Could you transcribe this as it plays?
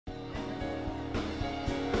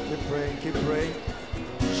Keep praying.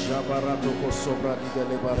 Jabaratoko sobra di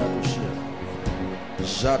dele baradushia.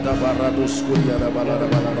 Jada baradus kuria da balada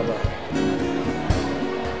balada.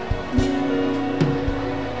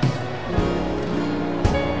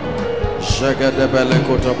 Jaga de bele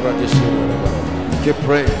kota bradishia. Keep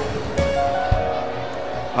praying.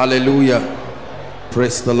 Hallelujah.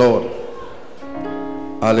 Praise the Lord.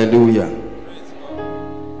 Hallelujah.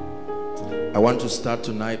 I want to start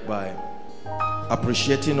tonight by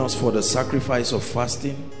appreciating us for the sacrifice of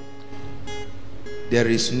fasting. There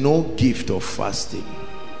is no gift of fasting.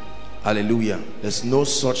 Hallelujah. There's no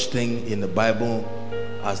such thing in the Bible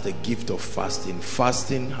as the gift of fasting.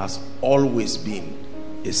 Fasting has always been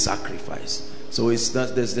a sacrifice. So it's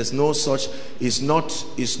not, there's no such, it's not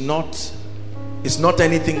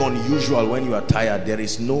anything unusual when you are tired. There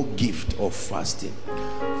is no gift of fasting.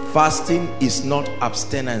 Fasting is not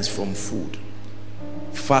abstinence from food.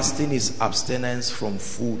 Fasting is abstinence from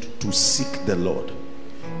food to seek the Lord.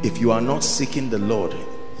 If you are not seeking the Lord,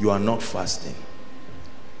 you are not fasting.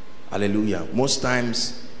 Hallelujah. Most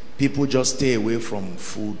times people just stay away from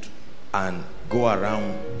food and go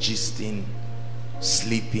around gisting,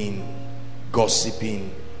 sleeping,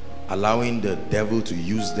 gossiping, allowing the devil to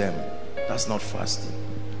use them. That's not fasting.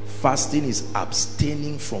 Fasting is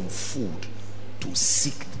abstaining from food to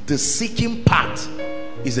seek. The seeking part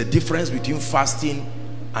is the difference between fasting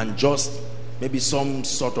and just maybe some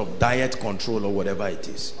sort of diet control or whatever it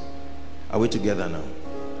is. Are we together now?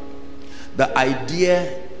 The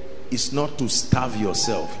idea is not to starve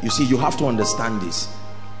yourself. You see, you have to understand this.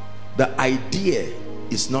 The idea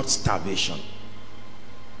is not starvation.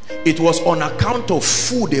 It was on account of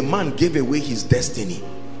food a man gave away his destiny.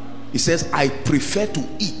 He says, I prefer to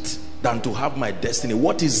eat than to have my destiny.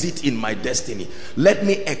 What is it in my destiny? Let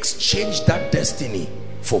me exchange that destiny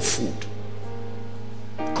for food.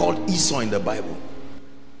 Called Esau in the Bible.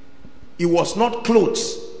 It was not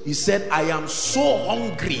clothes. He said, I am so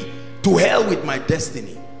hungry, to hell with my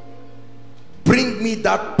destiny. Bring me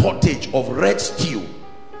that pottage of red stew.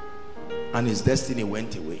 And his destiny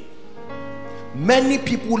went away. Many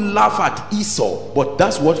people laugh at Esau, but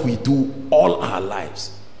that's what we do all our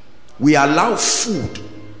lives. We allow food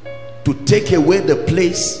to take away the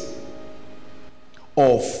place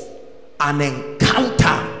of an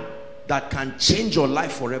encounter that can change your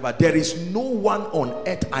life forever. There is no one on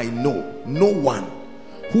earth I know, no one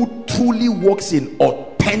who truly walks in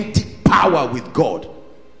authentic power with God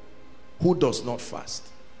who does not fast.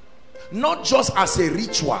 Not just as a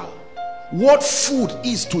ritual. What food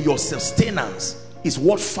is to your sustenance is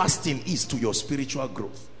what fasting is to your spiritual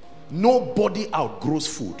growth. Nobody outgrows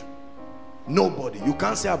food. Nobody. You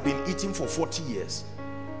can't say I've been eating for 40 years.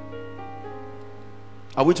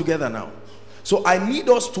 Are we together now? So I need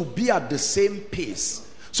us to be at the same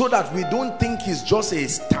pace so that we don't think it's just a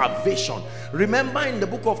starvation. Remember in the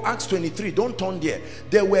book of Acts 23, don't turn there.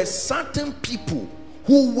 There were certain people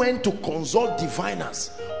who went to consult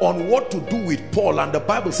diviners on what to do with Paul, and the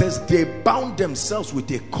Bible says they bound themselves with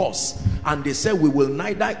a curse and they said, we will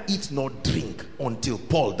neither eat nor drink until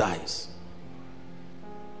Paul dies.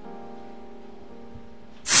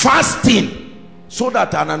 Fasting so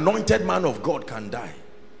that an anointed man of God can die.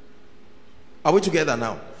 Are we together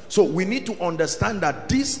now? So we need to understand that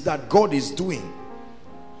this that God is doing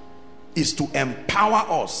is to empower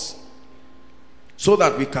us so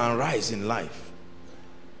that we can rise in life.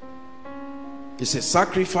 It's a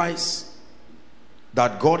sacrifice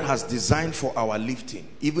that God has designed for our lifting.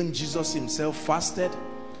 Even Jesus himself fasted,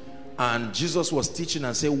 and Jesus was teaching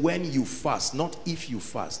and said, when you fast, not if you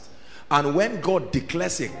fast. And when God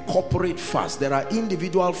declares a corporate fast, there are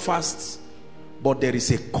individual fasts, but there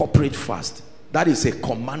is a corporate fast. That is a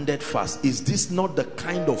commanded fast. Is this not the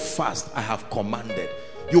kind of fast I have commanded?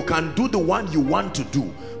 You can do the one you want to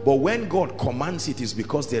do, but when God commands it, is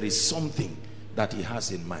because there is something that he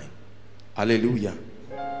has in mind. Hallelujah.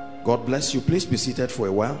 God bless you. Please be seated for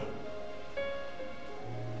a while.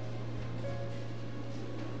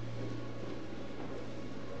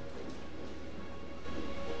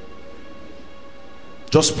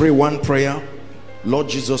 Just pray one prayer. Lord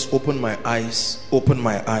Jesus, open my eyes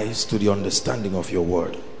to the understanding of your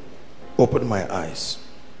word. Open my eyes.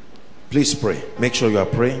 Please pray. Make sure you are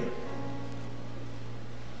praying.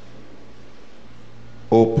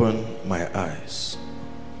 Open my eyes.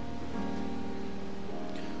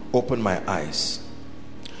 Open my eyes.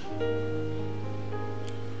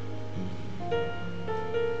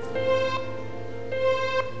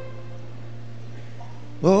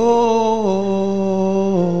 Oh,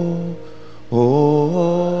 oh, oh, oh,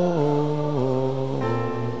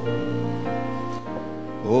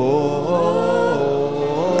 oh.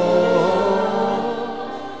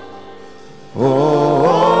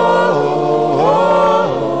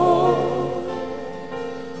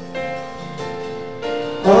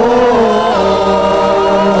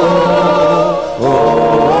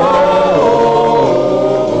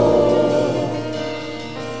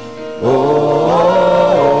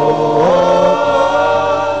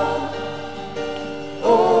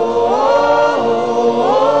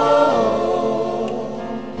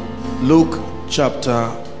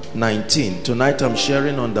 chapter 19. Tonight I'm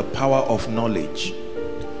sharing on the power of knowledge.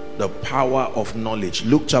 The power of knowledge.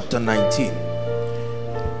 Luke chapter 19.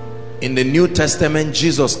 In the New Testament,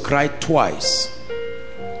 Jesus cried twice.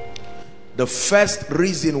 The first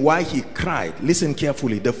reason why he cried, listen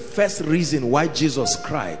carefully, the first reason why Jesus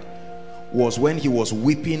cried was when he was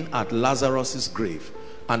weeping at Lazarus's grave.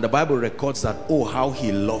 And the Bible records that, oh, how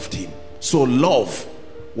he loved him. So love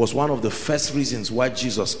was one of the first reasons why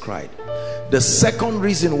Jesus cried. The second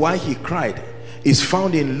reason why he cried is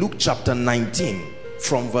found in Luke chapter 19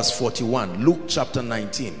 from verse 41. Luke chapter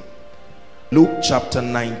 19. Luke chapter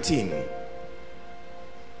 19.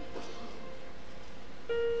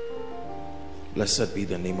 Blessed be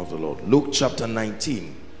the name of the Lord. Luke chapter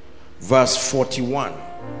 19 verse 41.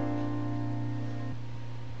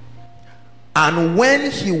 And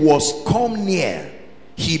when he was come near,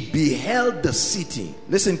 he beheld the city,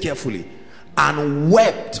 listen carefully, and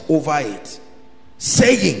wept over it,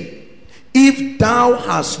 saying, if thou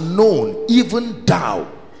hast known, even thou,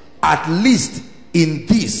 at least in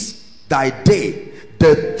this thy day,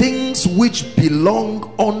 the things which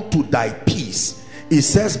belong unto thy peace, it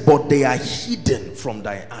says, but they are hidden from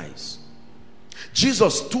thy eyes.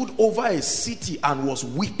 Jesus stood over a city and was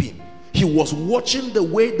weeping. He was watching the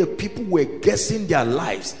way the people were guessing their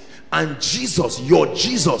lives, and Jesus, your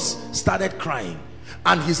Jesus, started crying.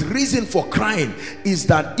 And his reason for crying is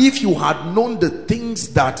that if you had known the things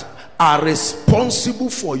that are responsible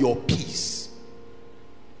for your peace,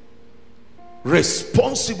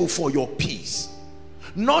 responsible for your peace,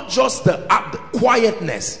 not just the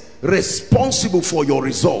quietness, responsible for your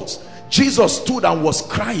results. Jesus stood and was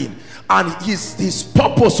crying, and his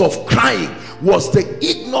purpose of crying was the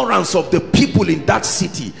ignorance of the people in that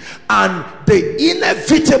city and the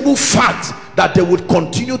inevitable fact that they would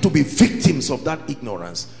continue to be victims of that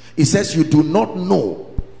ignorance. He says, you do not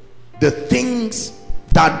know the things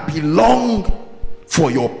that belong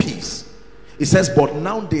for your peace. He says, but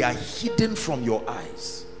now they are hidden from your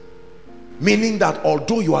eyes. Meaning that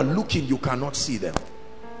although you are looking, you cannot see them.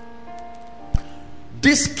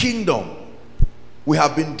 This kingdom, we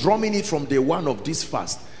have been drumming it from day one of this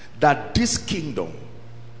fast, that this kingdom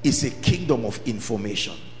is a kingdom of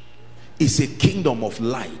information. It's a kingdom of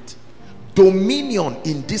light. Dominion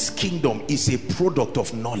in this kingdom is a product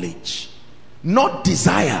of knowledge. Not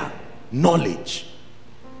desire, knowledge.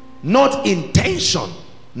 Not intention,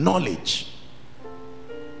 knowledge.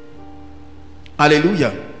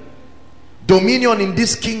 Hallelujah. Dominion in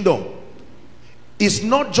this kingdom is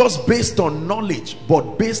not just based on knowledge,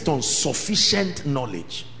 but based on sufficient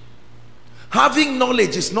knowledge. Having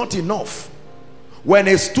knowledge is not enough. When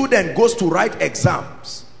a student goes to write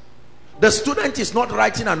exams, the student is not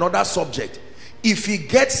writing another subject. If he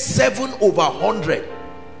gets 7 over 100,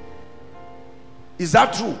 is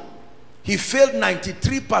that true? He failed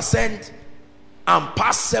 93% and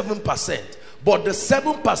passed 7%, but the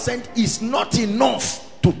 7% is not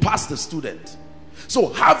enough to pass the student. So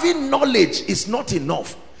having knowledge is not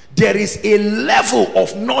enough. There is a level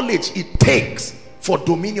of knowledge it takes for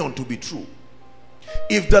dominion to be true.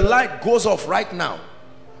 If the light goes off right now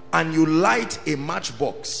and you light a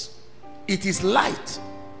matchbox, it is light,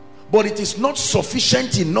 but it is not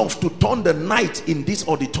sufficient enough to turn the night in this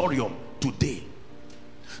auditorium today.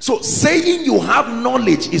 So saying you have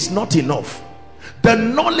knowledge is not enough. The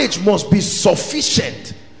knowledge must be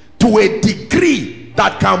sufficient to a degree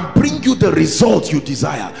that can bring you the results you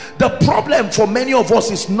desire. The problem for many of us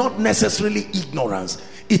is not necessarily ignorance.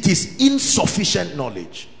 It is insufficient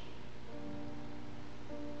knowledge.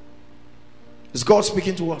 Is God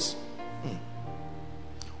speaking to us?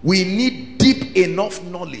 We need deep enough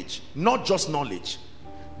knowledge, not just knowledge,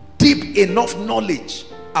 deep enough knowledge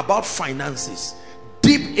about finances,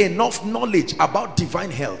 deep enough knowledge about divine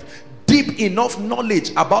health, deep enough knowledge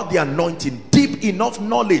about the anointing, deep enough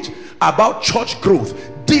knowledge about church growth,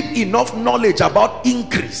 deep enough knowledge about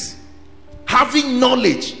increase. Having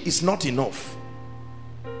knowledge is not enough.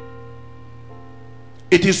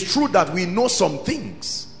 It is true that we know some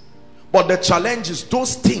things, but the challenge is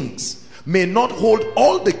those things may not hold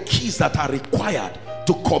all the keys that are required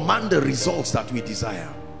to command the results that we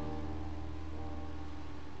desire.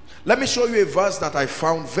 Let me show you a verse that I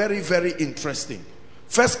found very, very interesting.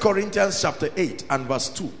 1 Corinthians chapter 8 and verse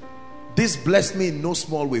 2. This blessed me in no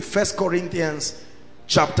small way. 1 Corinthians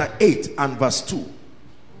chapter 8 and verse 2.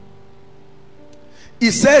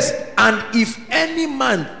 It says, and if any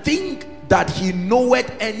man think that he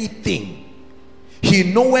knoweth anything, he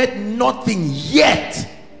knoweth nothing yet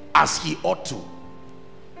as he ought to.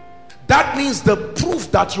 That means the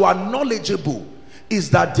proof that you are knowledgeable is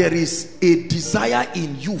that there is a desire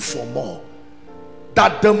in you for more.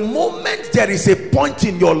 that the moment there is a point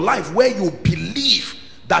in your life where you believe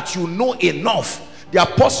that you know enough, the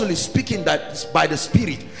apostle is speaking that by the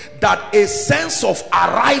Spirit, that a sense of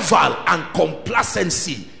arrival and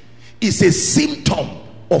complacency is a symptom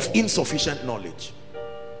of insufficient knowledge.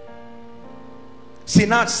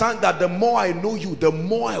 Sinach sang that the more I know you, the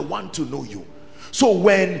more I want to know you. So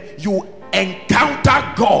when you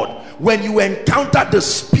encounter God, when you encounter the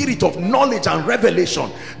spirit of knowledge and revelation,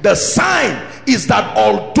 the sign is that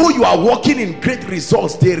although you are walking in great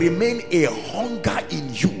results, there remain a hunger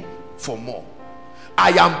in you for more.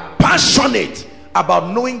 I am passionate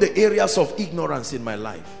about knowing the areas of ignorance in my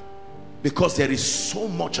life because there is so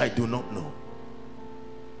much I do not know.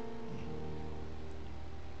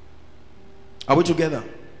 Are we together?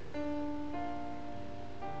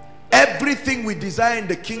 Everything we desire in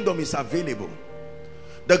the kingdom is available.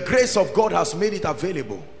 The grace of God has made it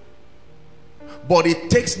available, but it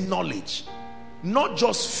takes knowledge, not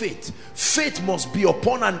just faith. Faith must be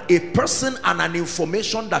upon a person and an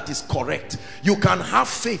information that is correct. You can have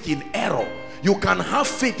faith in error. You can have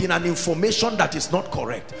faith in an information that is not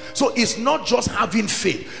correct. So it's not just having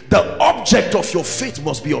faith. The object of your faith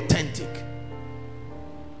must be authentic.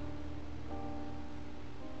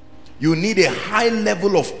 You need a high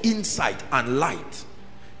level of insight and light.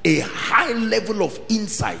 A high level of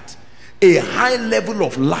insight. A high level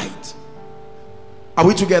of light. Are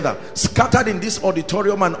we together? Scattered in this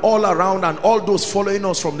auditorium and all around, and all those following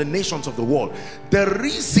us from the nations of the world. The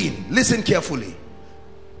reason, listen carefully,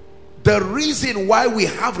 the reason why we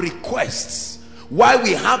have requests, why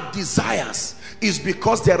we have desires, is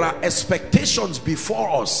because there are expectations before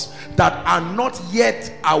us that are not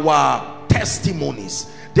yet our testimonies.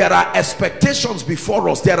 There are expectations before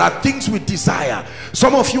us. There are things we desire.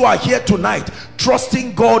 Some of you are here tonight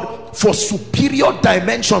trusting God for superior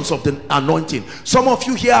dimensions of the anointing. Some of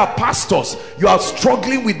you here are pastors. You are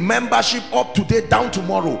struggling with membership up today, down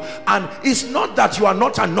tomorrow. And it's not that you are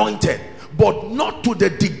not anointed, but not to the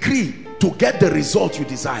degree to get the result you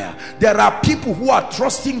desire. There are people who are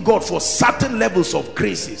trusting God for certain levels of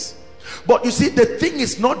graces. But you see, the thing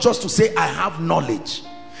is not just to say I have knowledge.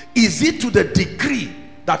 Is it to the degree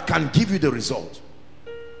that can give you the result?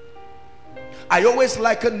 I always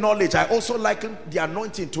liken knowledge, I also liken the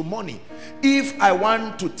anointing to money. If I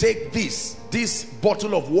want to take this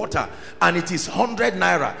bottle of water and it is 100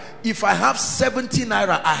 naira, if I have 70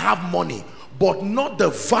 naira, I have money, but not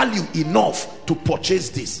the value enough to purchase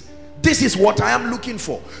this. This is what I am looking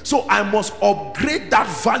for. So I must upgrade that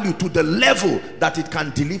value to the level that it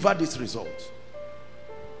can deliver this result.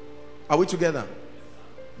 Are we together?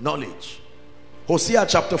 Knowledge. Hosea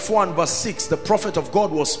chapter 4 and verse 6, the prophet of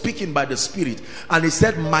God was speaking by the Spirit, and he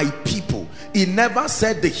said, my people. He never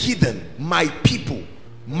said the heathen. My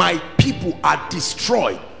people are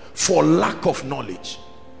destroyed for lack of knowledge.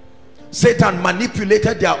 Satan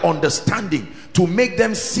manipulated their understanding to make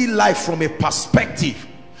them see life from a perspective,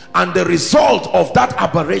 and the result of that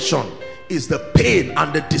aberration is the pain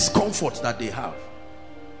and the discomfort that they have.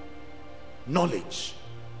 Knowledge.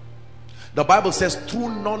 The Bible says,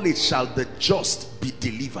 through knowledge shall the just be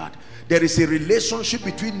delivered. There is a relationship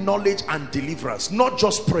between knowledge and deliverance, not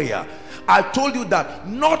just prayer. I told you that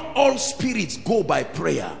not all spirits go by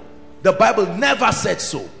prayer. The Bible never said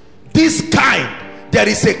so. This kind, there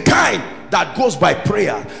is a kind that goes by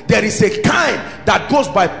prayer. There is a kind that goes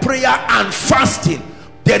by prayer and fasting.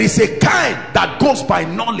 There is a kind that goes by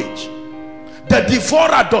knowledge. The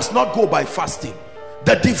devourer does not go by fasting.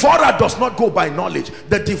 The devourer does not go by knowledge.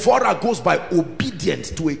 The devourer goes by obedience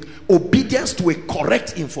to a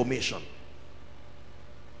correct information.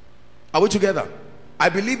 Are we together? I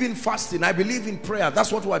believe in fasting. I believe in prayer.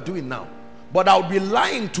 That's what we are doing now. But I'll be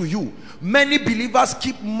lying to you. Many believers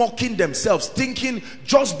keep mocking themselves, thinking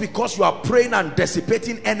just because you are praying and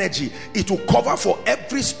dissipating energy, it will cover for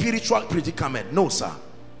every spiritual predicament. No, sir.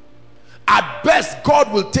 At best,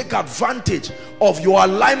 God will take advantage of your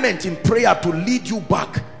alignment in prayer to lead you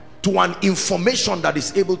back to an information that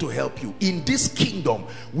is able to help you. In this kingdom,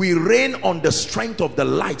 we reign on the strength of the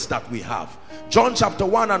lights that we have. John chapter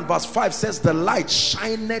 1 and verse 5 says, the light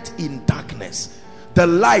shineth in darkness. The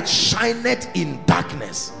light shineth in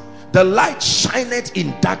darkness. The light shineth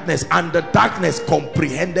in darkness, and the darkness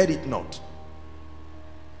comprehended it not.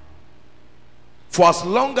 For as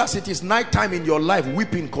long as it is night time in your life,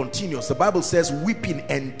 weeping continues. The Bible says weeping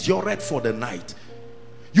endureth for the night.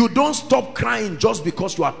 You don't stop crying just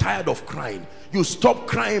because you are tired of crying. You stop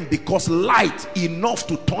crying because light enough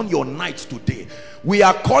to turn your night to day. We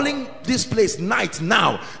are calling this place night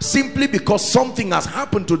now simply because something has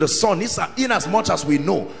happened to the sun, in as much as we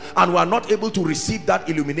know, and we are not able to receive that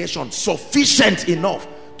illumination sufficient enough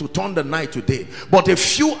to turn the night to day. But a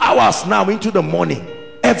few hours now into the morning,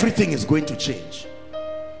 everything is going to change.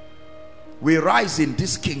 We rise in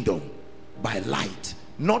this kingdom by light,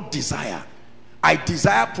 not desire. I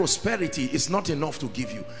desire prosperity is not enough to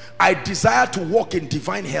give you. I desire to walk in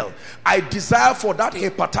divine health. I desire for that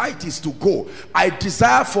hepatitis to go. I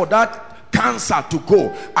desire for that cancer to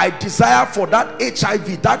go. I desire for that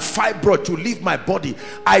HIV, that fibroid to leave my body.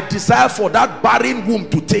 I desire for that barren womb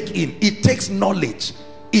to take in. It takes knowledge.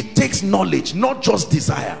 It takes knowledge, not just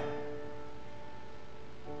desire.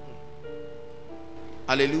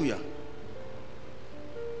 Hallelujah.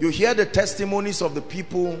 You hear the testimonies of the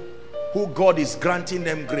people who God is granting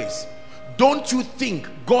them grace. Don't you think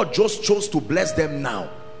God just chose to bless them now?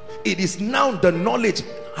 It is now the knowledge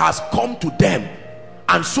has come to them,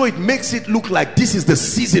 and so it makes it look like this is the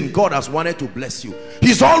season God has wanted to bless you.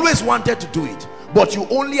 He's always wanted to do it, but you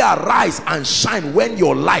only arise and shine when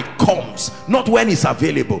your light comes, not when it's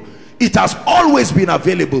available. It has always been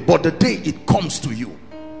available, but the day it comes to you.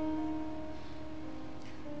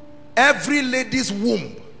 Every lady's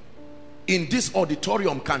womb in this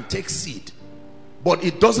auditorium can take seed, but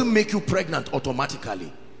it doesn't make you pregnant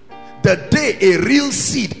automatically. The day a real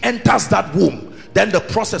seed enters that womb, then the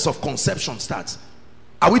process of conception starts.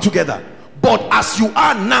 Are we together? But as you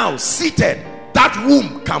are now seated, that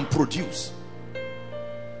womb can produce.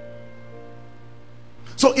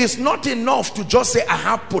 So it's not enough to just say I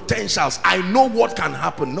have potentials, I know what can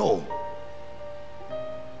happen. No.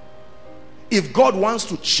 If God wants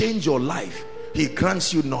to change your life, he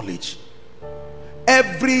grants you knowledge.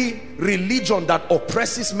 Every religion that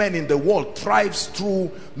oppresses men in the world thrives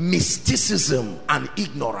through mysticism and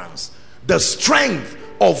ignorance. The strength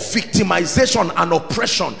of victimization and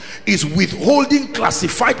oppression is withholding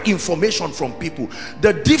classified information from people.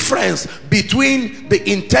 The difference between the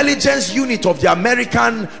intelligence unit of the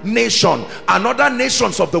American nation and other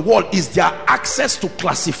nations of the world is their access to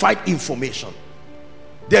classified information.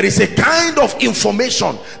 There is a kind of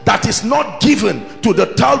information that is not given to the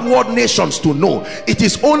third world nations to know. It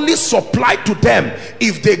is only supplied to them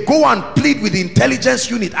if they go and plead with the intelligence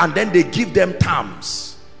unit, and then they give them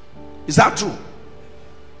terms. Is that true?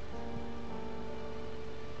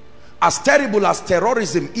 As terrible as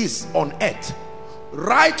terrorism is on earth,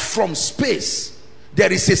 right from space,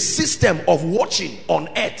 there is a system of watching on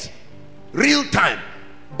earth, real time.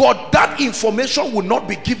 But that information will not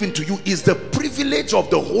be given to you. Is the privilege of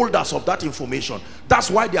the holders of that information. That's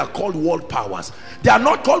why they are called world powers. They are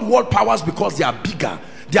not called world powers because they are bigger.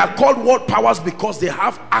 They are called world powers because they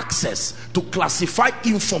have access to classified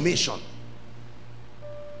information.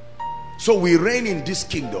 So we reign in this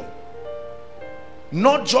kingdom,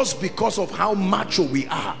 not just because of how macho we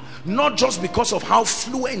are, not just because of how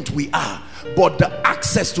fluent we are, but the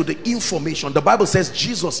access to the information. The Bible says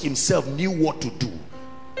Jesus himself knew what to do.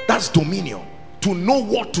 That's dominion, to know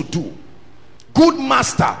what to do. Good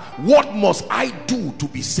master, what must I do to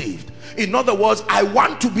be saved? In other words, I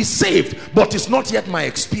want to be saved, but it's not yet my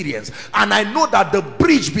experience, and I know that the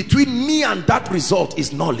bridge between me and that result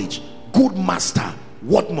is knowledge. Good master,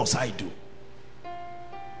 what must I do?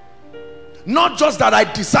 Not just that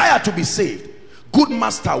I desire to be saved. Good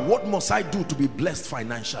master, what must I do to be blessed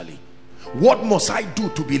financially? What must I do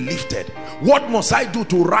to be lifted? What must I do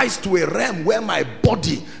to rise to a realm where my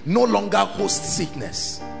body no longer hosts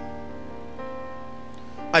sickness?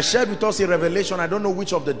 I shared with us a revelation, I don't know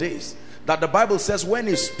which of the days, that the Bible says when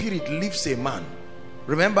a spirit leaves a man,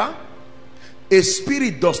 remember, a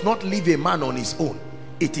spirit does not leave a man on his own.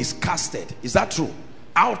 It is casted. Is that true?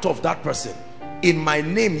 Out of that person. In my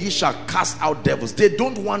name ye shall cast out devils. They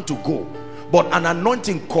don't want to go, but an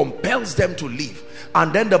anointing compels them to leave.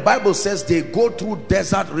 And then the Bible says they go through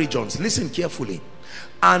desert regions. Listen carefully.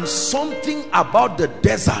 And something about the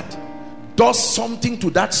desert does something to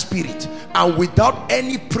that spirit, and without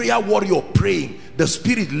any prayer warrior praying, the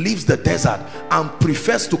spirit leaves the desert and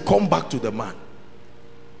prefers to come back to the man.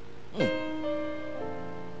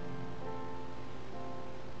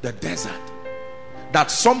 The desert. That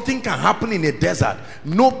something can happen in a desert.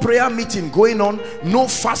 No prayer meeting going on, no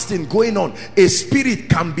fasting going on. A spirit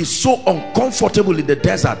can be so uncomfortable in the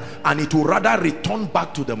desert, and it will rather return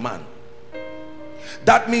back to the man.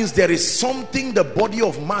 That means there is something the body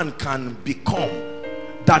of man can become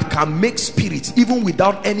that can make spirits, even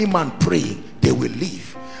without any man praying, they will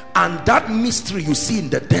leave. And that mystery you see in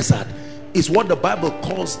the desert is what the Bible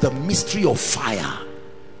calls the mystery of fire.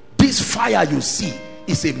 This fire you see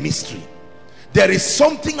is a mystery. There is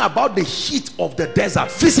something about the heat of the desert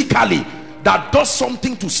physically that does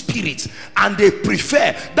something to spirits, and they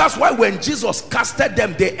prefer. That's why when Jesus casted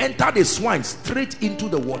them, they entered a swine straight into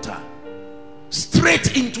the water.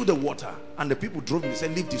 Straight into the water. And the people drove him. They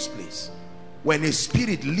said, leave this place. When a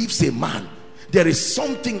spirit leaves a man, there is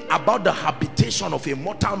something about the habitation of a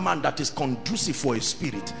mortal man that is conducive for a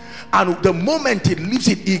spirit. And the moment it leaves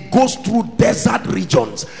it, it goes through desert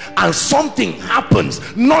regions. And something happens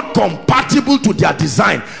not compatible to their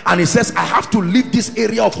design. And he says, I have to leave this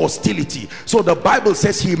area of hostility. So the Bible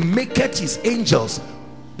says he maketh his angels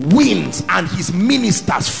winds and his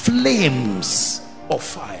ministers flames of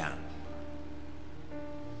fire.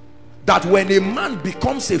 That when a man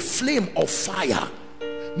becomes a flame of fire,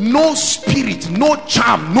 no spirit, no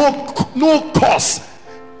charm, no cause,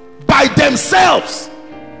 by themselves,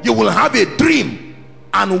 you will have a dream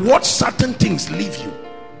and watch certain things leave you.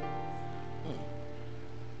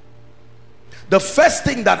 The first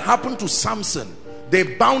thing that happened to Samson, they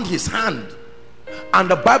bound his hand, and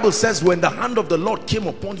the Bible says when the hand of the Lord came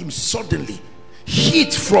upon him, suddenly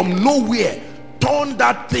heat from nowhere turned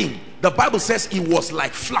that thing. The Bible says it was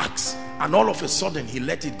like flax, and all of a sudden he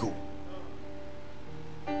let it go.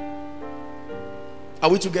 Are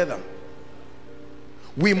we together?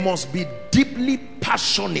 We must be deeply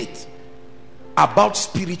passionate about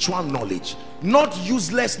spiritual knowledge, not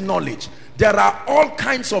useless knowledge. There are all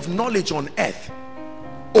kinds of knowledge on earth.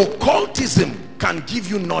 Occultism can give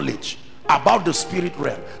you knowledge about the spirit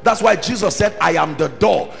realm. That's why Jesus said, I am the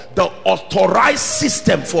door, the authorized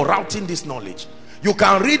system for routing this knowledge. You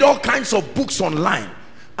can read all kinds of books online,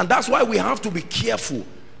 and that's why we have to be careful,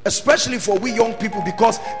 especially for we young people,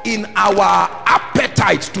 because in our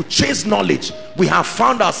appetite to chase knowledge, we have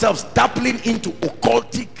found ourselves dabbling into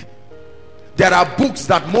occultic. There are books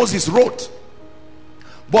that Moses wrote,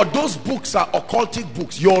 but those books are occultic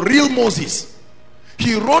books. Your real Moses,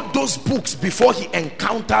 he wrote those books before he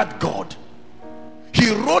encountered God.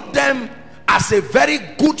 He wrote them as a very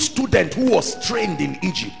good student who was trained in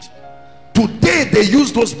Egypt. Today they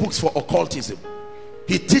use those books for occultism.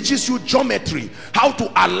 He teaches you geometry, how to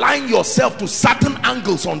align yourself to certain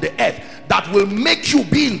angles on the earth that will make you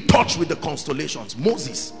be in touch with the constellations.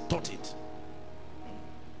 Moses taught it.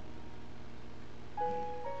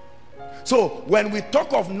 So when we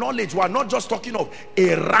talk of knowledge, we are not just talking of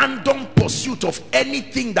a random pursuit of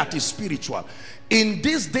anything that is spiritual. In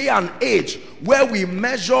this day and age where we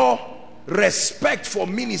measure respect for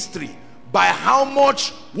ministry by how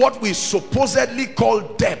much what we supposedly call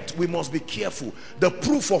depth, we must be careful. The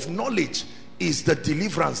proof of knowledge is the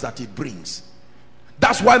deliverance that it brings.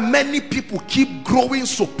 That's why many people keep growing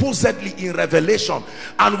supposedly in revelation,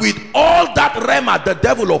 and with all that rhema, the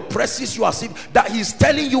devil oppresses you as if that he's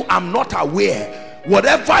telling you, I'm not aware.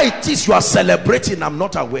 Whatever it is you are celebrating, I'm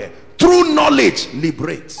not aware. True knowledge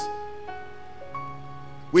liberates.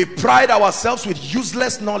 We pride ourselves with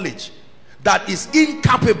useless knowledge that is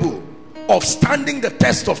incapable of standing the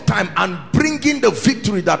test of time and bringing the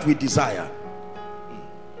victory that we desire.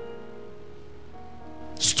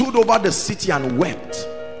 Stood over the city and wept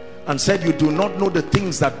and said, you do not know the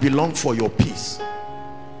things that belong for your peace.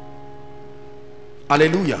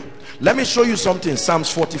 Hallelujah. Let me show you something. Psalms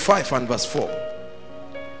 45 and verse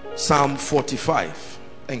 4. Psalm 45.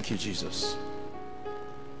 Thank you, Jesus.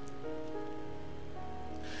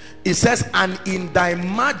 It says, and in thy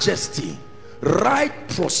majesty ride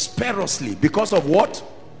prosperously. Because of what?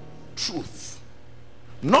 Truth.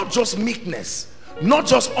 Not just meekness, not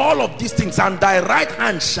just all of these things. And thy right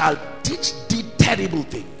hand shall teach thee terrible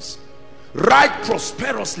things. Ride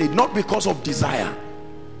prosperously, not because of desire,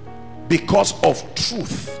 because of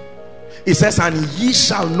truth. It says, and ye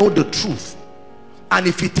shall know the truth. And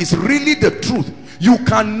if it is really the truth, you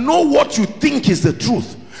can know what you think is the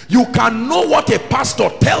truth. You can know what a pastor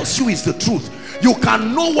tells you is the truth. You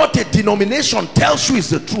can know what a denomination tells you is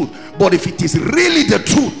the truth. But if it is really the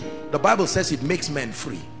truth, the Bible says it makes men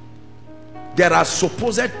free. There are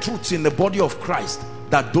supposed truths in the body of Christ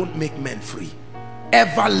that don't make men free.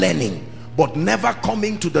 Ever learning, but never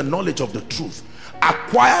coming to the knowledge of the truth.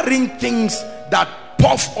 Acquiring things that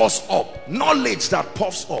puff us up. Knowledge that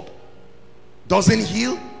puffs up. Doesn't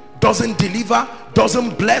heal, doesn't deliver,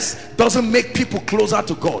 doesn't bless, doesn't make people closer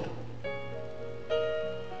to God.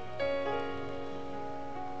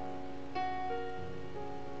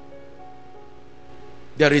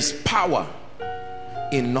 There is power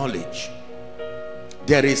in knowledge.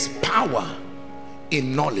 There is power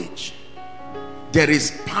in knowledge. There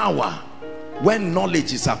is power when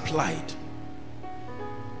knowledge is applied.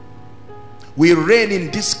 We reign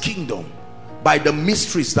in this kingdom by the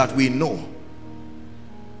mysteries that we know.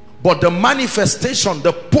 But the manifestation,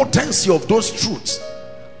 the potency of those truths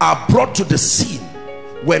are brought to the scene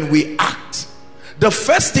when we act. The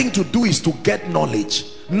first thing to do is to get knowledge,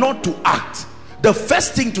 not to act. The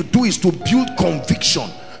first thing to do is to build conviction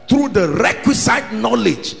through the requisite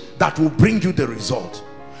knowledge that will bring you the result.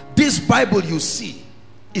 This Bible you see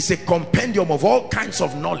is a compendium of all kinds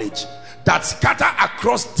of knowledge that scatter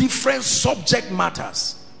across different subject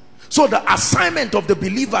matters. So the assignment of the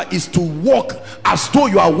believer is to walk as though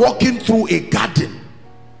you are walking through a garden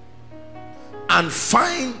and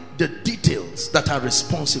find the details that are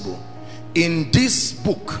responsible. In this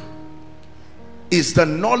book is the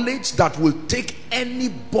knowledge that will take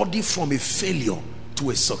anybody from a failure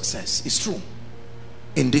to a success. It's true.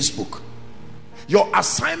 In this book, your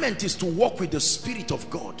assignment is to walk with the Spirit of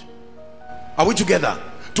God. Are we together?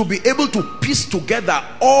 To be able to piece together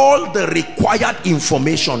all the required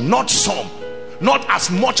information, not some, not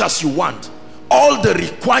as much as you want, all the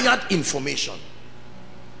required information.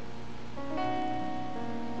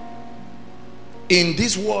 In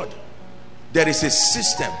this world, there is a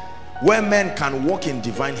system where men can walk in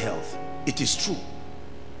divine health. It is true.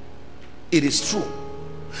 It is true.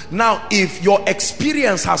 Now, if your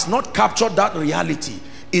experience has not captured that reality,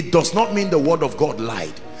 it does not mean the word of God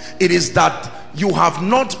lied. It is that you have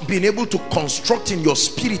not been able to construct in your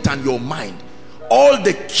spirit and your mind all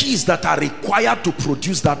the keys that are required to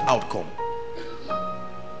produce that outcome.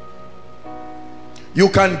 You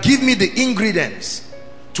can give me the ingredients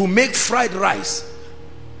to make fried rice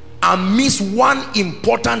and miss one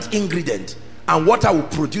important ingredient, and what I will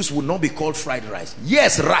produce will not be called fried rice.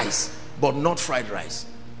 Yes, rice, but not fried rice.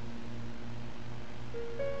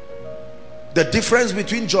 The difference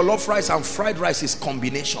between jollof rice and fried rice is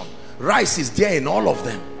combination. Rice is there in all of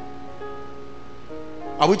them.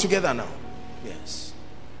 Are we together now? Yes.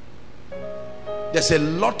 There's a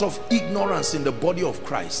lot of ignorance in the body of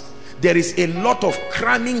Christ. There is a lot of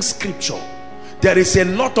cramming scripture. There is a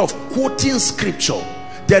lot of quoting scripture.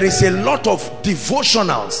 There is a lot of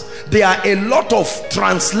devotionals. There are a lot of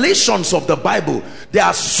translations of the Bible. There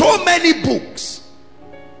are so many books.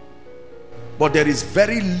 But there is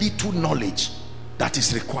very little knowledge that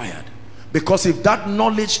is required. Because if that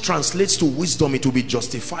knowledge translates to wisdom, it will be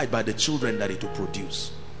justified by the children that it will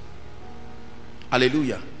produce.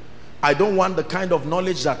 Hallelujah. I don't want the kind of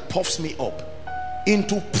knowledge that puffs me up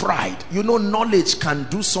into pride. You know, knowledge can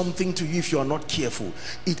do something to you if you are not careful.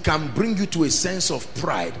 It can bring you to a sense of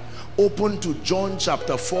pride. Open to John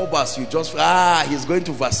chapter 4 verse, you just he's going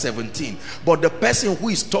to verse 17. But the person who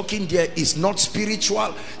is talking there is not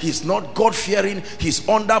spiritual, he's not God-fearing, he's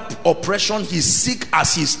under oppression, he's sick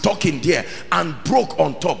as he's talking there and broke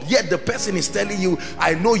on top. Yet the person is telling you,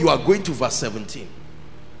 I know you are going to verse 17.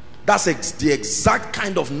 That's the exact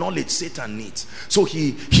kind of knowledge Satan needs. So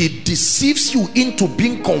he deceives you into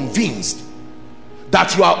being convinced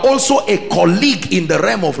that you are also a colleague in the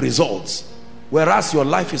realm of results, whereas your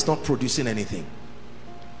life is not producing anything.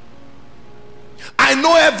 I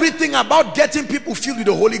know everything about getting people filled with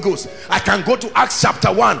the Holy Ghost. I can go to Acts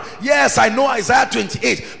chapter 1. Yes, I know Isaiah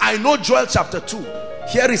 28. I know Joel chapter 2.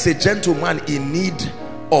 Here is a gentleman in need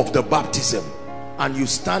of the baptism, and you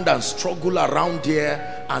stand and struggle around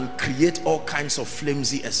there and create all kinds of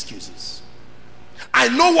flimsy excuses. I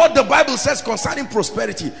know what the Bible says concerning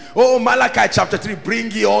prosperity. Oh, Malachi chapter 3, bring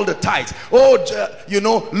ye all the tithes. Oh,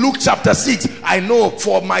 Luke chapter 6, I know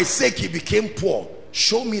for my sake he became poor.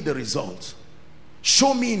 Show me the results.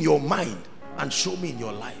 Show me in your mind and show me in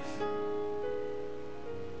your life.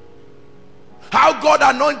 How God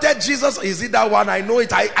anointed Jesus, is it that one? I know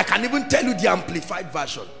it. I can even tell you the amplified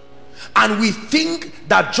version. And we think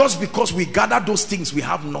that just because we gather those things we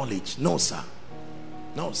have knowledge. No, sir.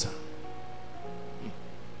 No, sir.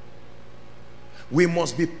 We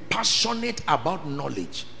must be passionate about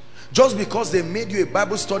knowledge. Just because they made you a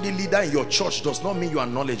Bible study leader in your church does not mean you are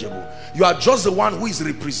knowledgeable. You are just the one who is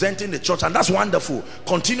representing the church, and that's wonderful.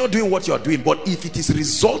 Continue doing what you are doing. But if it is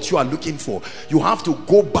results you are looking for, you have to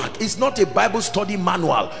go back. It's not a Bible study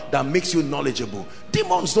manual that makes you knowledgeable.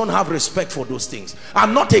 Demons don't have respect for those things.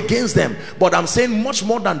 I'm not against them, but I'm saying much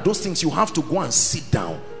more than those things, you have to go and sit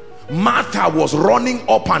down. Martha was running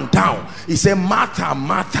up and down. He said, Martha,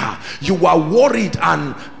 Martha, you are worried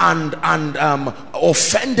and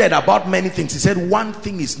offended about many things. He said, one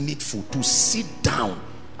thing is needful, to sit down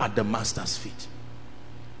at the master's feet.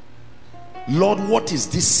 Lord, what is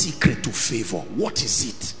this secret to favor? What is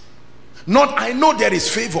it? Not, I know there is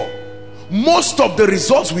favor. Most of the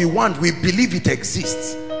results we want, we believe it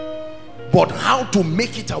exists. But how to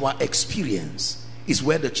make it our experience is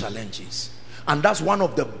where the challenge is. And that's one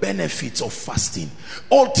of the benefits of fasting.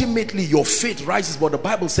 Ultimately, your faith rises, but the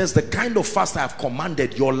Bible says the kind of fast I have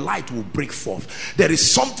commanded, your light will break forth. There is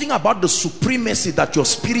something about the supremacy that your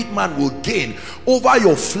spirit man will gain over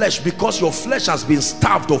your flesh, because your flesh has been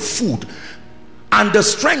starved of food. And the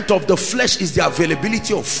strength of the flesh is the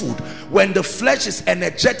availability of food. When the flesh is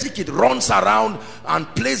energetic, it runs around and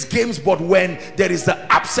plays games. But when there is the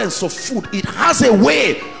absence of food, it has a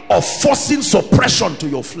way of forcing suppression to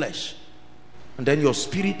your flesh. And then your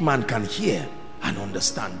spirit man can hear and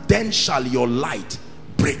understand. Then shall your light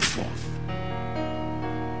break forth.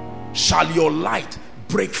 Shall your light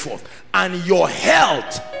break forth. And your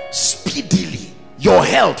health speedily. Your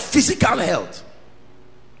health, physical health.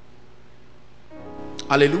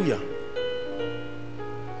 Hallelujah.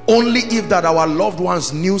 Only if that our loved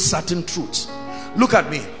ones knew certain truths. Look at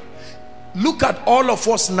me. Look at all of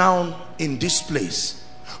us now in this place.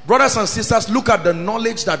 Brothers and sisters, look at the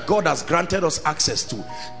knowledge that God has granted us access to.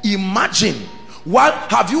 Imagine,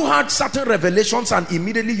 have you had certain revelations and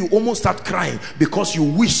immediately you almost start crying because you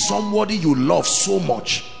wish somebody you love so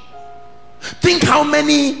much? Think how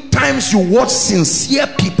many times you watch sincere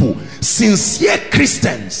people, sincere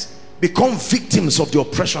Christians, become victims of the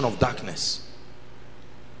oppression of darkness.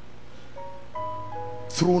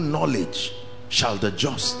 Through knowledge shall the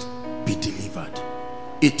just be delivered.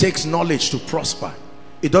 It takes knowledge to prosper.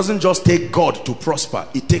 It doesn't just take God to prosper.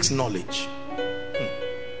 It takes knowledge.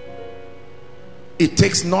 It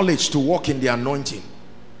takes knowledge to walk in the anointing.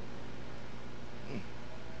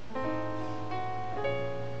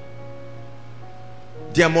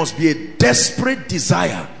 There must be a desperate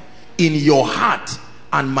desire in your heart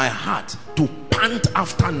and my heart to pant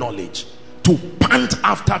after knowledge, to pant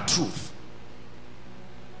after truth.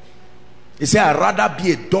 He said, I'd rather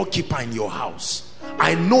be a doorkeeper in your house.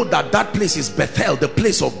 I know that that place is Bethel, the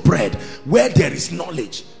place of bread, where there is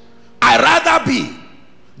knowledge. I'd rather be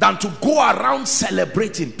than to go around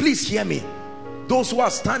celebrating. Please hear me. Those who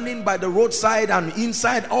are standing by the roadside and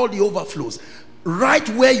inside all the overflows, right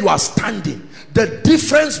where you are standing, the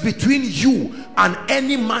difference between you and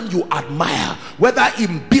any man you admire, whether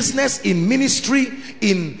in business, in ministry,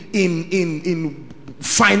 in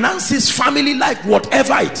finances, family life,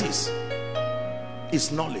 whatever it is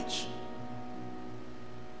knowledge.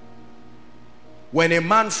 When a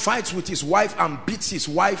man fights with his wife and beats his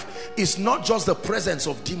wife, it's not just the presence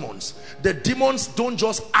of demons. The demons don't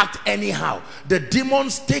just act anyhow. The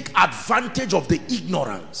demons take advantage of the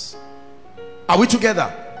ignorance. Are we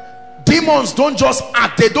together? Demons don't just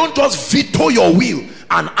act. They don't just veto your will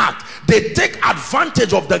and act. They take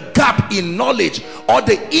advantage of the gap in knowledge or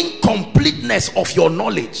the incompleteness of your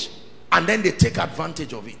knowledge, and then they take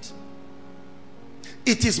advantage of it.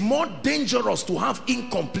 It is more dangerous to have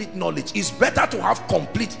incomplete knowledge. It's better to have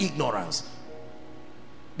complete ignorance,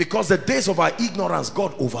 because the days of our ignorance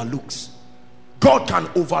God overlooks. God can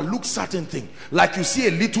overlook certain things. Like you see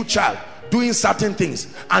a little child doing certain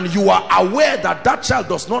things and you are aware that that child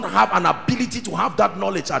does not have an ability to have that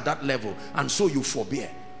knowledge at that level, and so you forbear.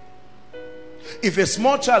 If a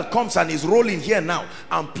small child comes and is rolling here now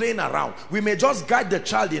and playing around, we may just guide the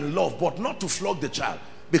child in love, but not to flog the child,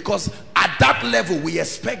 because at that level we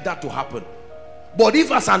expect that to happen. But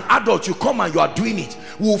if as an adult you come and you are doing it,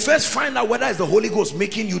 we will first find out whether it's the Holy Ghost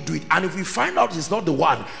making you do it, and if we find out it's not the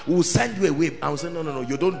one, we will send you away and we'll say, no,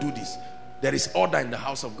 you don't do this. There is order in the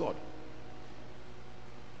house of God.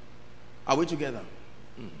 Are we together?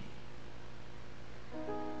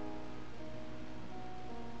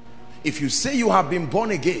 If you say you have been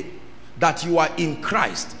born again, that you are in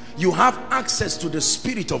Christ, you have access to the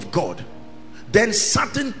Spirit of God, then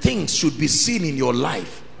certain things should be seen in your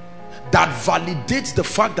life that validates the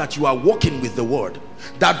fact that you are walking with the word,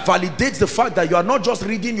 that validates the fact that you are not just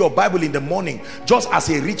reading your Bible in the morning just as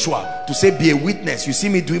a ritual to say, be a witness, you see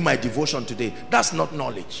me doing my devotion today. That's not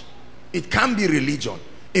knowledge. It can be religion.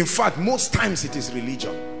 In fact, most times it is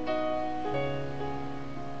religion.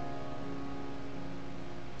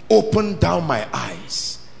 Open down my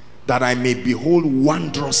eyes that I may behold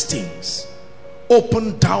wondrous things.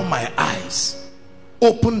 Open down my eyes.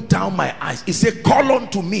 Open down my eyes. He said, call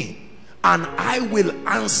unto me and I will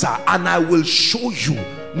answer, and I will show you,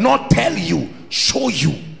 not tell you, show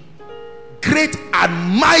you great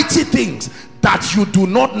and mighty things that you do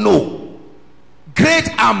not know. Great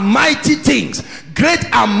and mighty things, great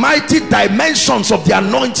and mighty dimensions of the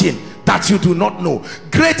anointing that you do not know.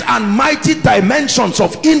 Great and mighty dimensions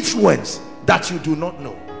of influence that you do not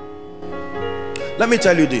know. Let me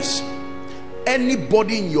tell you this.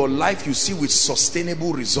 Anybody in your life you see with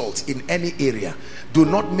sustainable results in any area, do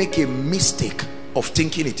not make a mistake of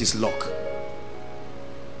thinking it is luck.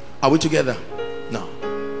 Are we together? No.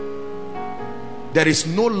 There is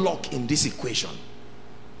no luck in this equation.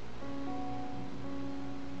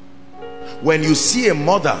 When you see a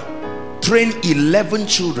mother train 11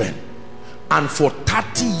 children and for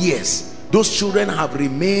 30 years those children have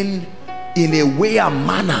remained in a way and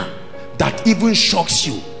manner that even shocks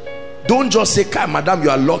you. Don't just say, madam, you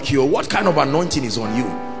are lucky, or what kind of anointing is on you?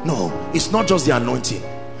 No, it's not just the anointing.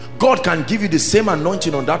 God can give you the same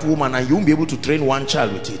anointing on that woman and you won't be able to train one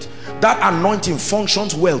child with it. That anointing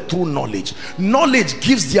functions well through knowledge. Knowledge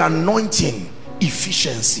gives the anointing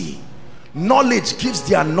efficiency. Knowledge gives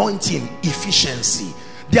the anointing efficiency.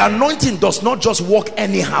 The anointing does not just work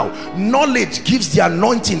anyhow. Knowledge gives the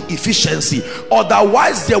anointing efficiency.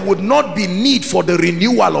 Otherwise, there would not be need for the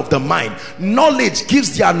renewal of the mind. Knowledge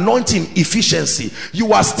gives the anointing efficiency.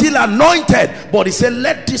 You are still anointed, but he said,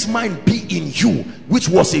 let this mind be in you, which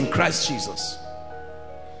was in Christ Jesus.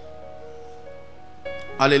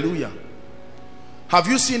 Hallelujah. Have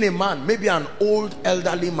you seen a man, maybe an old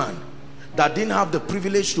elderly man, that didn't have the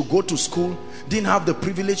privilege to go to school, didn't have the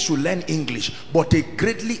privilege to learn English, but a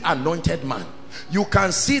greatly anointed man? You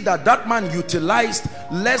can see that that man utilized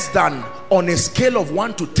less than, on a scale of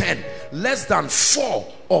 1 to 10, less than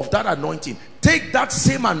 4 of that anointing. Take that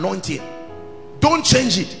same anointing, don't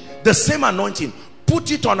change it, the same anointing, put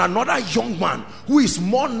it on another young man who is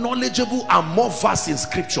more knowledgeable and more vast in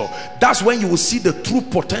scripture. That's when you will see the true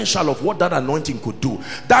potential of what that anointing could do.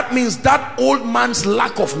 That means that old man's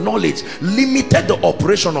lack of knowledge limited the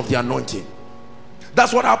operation of the anointing.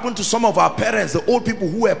 That's what happened to some of our parents, the old people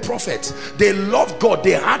who were prophets. They loved God,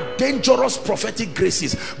 they had dangerous prophetic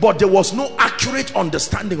graces, but there was no accurate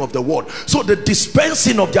understanding of the word. So the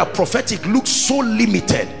dispensing of their prophetic looks so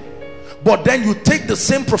limited. But then you take the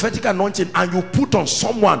same prophetic anointing and you put on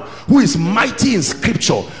someone who is mighty in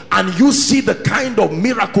scripture, and you see the kind of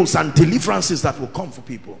miracles and deliverances that will come for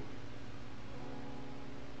people.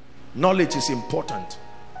 Knowledge is important.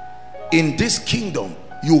 In this kingdom,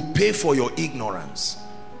 you pay for your ignorance.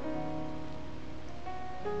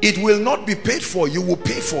 It will not be paid for, you will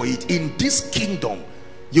pay for it. In this kingdom,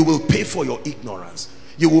 you will pay for your ignorance.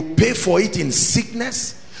 You will pay for it in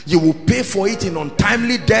sickness. You will pay for it in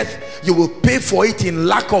untimely death. You will pay for it in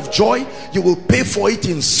lack of joy. You will pay for it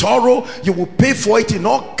in sorrow. You will pay for it in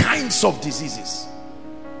all kinds of diseases.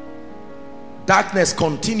 Darkness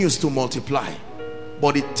continues to multiply,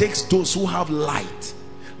 but it takes those who have light,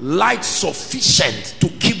 light sufficient to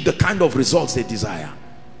keep the kind of results they desire.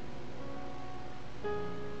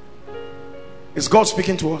 Is God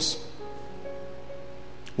speaking to us?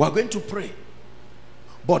 We are going to pray.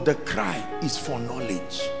 But the cry is for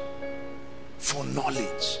knowledge. For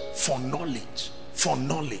knowledge. For knowledge. For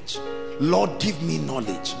knowledge. Lord, give me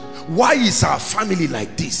knowledge. Why is our family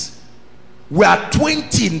like this? We are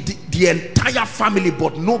 20 in the entire family,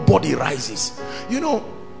 but nobody rises. You know,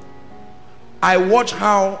 I watch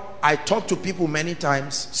how I talk to people many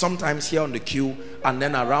times, sometimes here on the queue and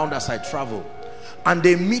then around as I travel. And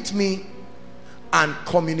they meet me and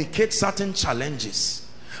communicate certain challenges.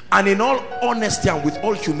 And in all honesty and with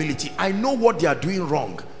all humility, I know what they are doing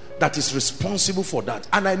wrong that is responsible for that.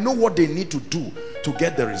 And I know what they need to do to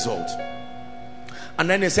get the result. And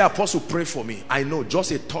then they say, Apostle, pray for me. I know,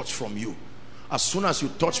 just a touch from you. As soon as you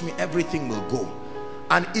touch me, everything will go.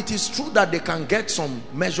 And it is true that they can get some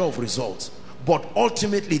measure of results, but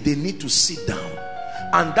ultimately they need to sit down.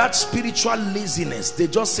 And that spiritual laziness, they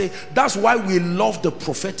just say, that's why we love the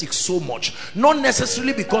prophetic so much. Not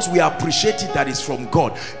necessarily because we appreciate it that is from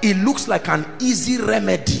God. It looks like an easy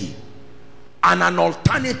remedy and an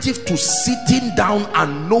alternative to sitting down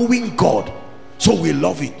and knowing God. So we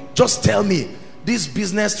love it. Just tell me, this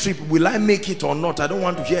business trip, will I make it or not? I don't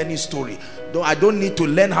want to hear any story. I don't need to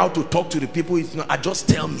learn how to talk to the people. Just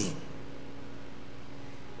tell me.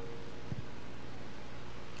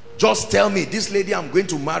 Just tell me, this lady I'm going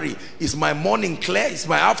to marry, is my morning clear, is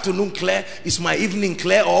my afternoon clear, is my evening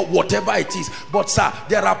clear, or whatever it is. But sir,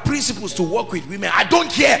 there are principles to work with women. I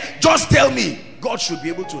don't care. Just tell me. God should be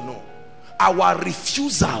able to know. Our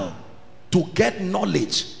refusal to get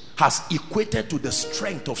knowledge has equated to the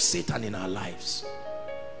strength of Satan in our lives.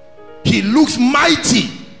 He looks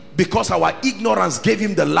mighty because our ignorance gave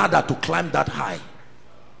him the ladder to climb that high.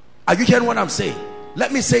 Are you hearing what I'm saying?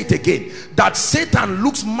 Let me say it again, that Satan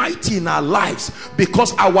looks mighty in our lives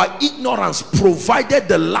because our ignorance provided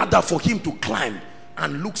the ladder for him to climb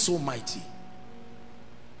and look so mighty.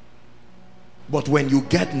 But when you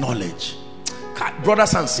get knowledge,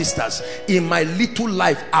 brothers and sisters, in my little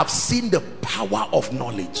life, I've seen the power of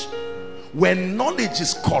knowledge. When knowledge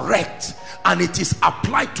is correct and it is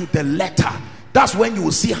applied to the letter, that's when you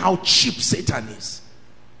will see how cheap Satan is.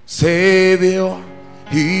 Savior,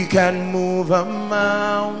 he can move a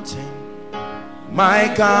mountain.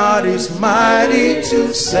 My God is mighty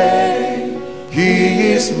to save.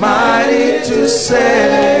 He is mighty to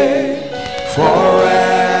save.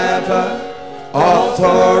 Forever, author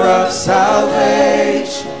of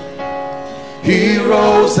salvation. He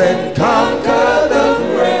rose and conquered the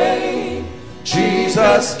grave.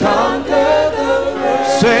 Jesus conquered the grave.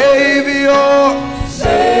 Savior,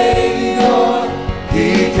 Savior,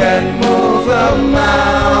 He can move the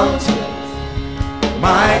mountain.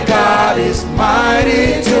 My God is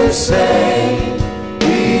mighty to save.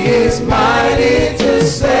 He is mighty to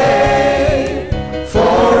save.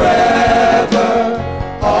 Forever,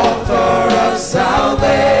 author of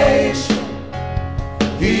salvation.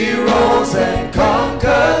 He rose and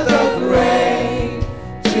conquered the grave.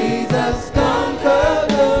 Jesus conquered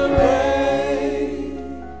the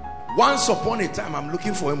grave. Once upon a time, I'm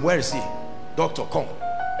looking for him. Where is he? Doctor, come.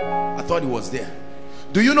 I thought he was there.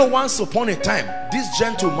 Do you know, once upon a time, this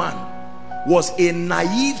gentleman was a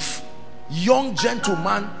naive young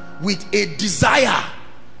gentleman with a desire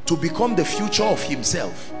to become the future of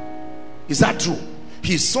himself. Is that true?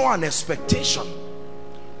 He saw an expectation,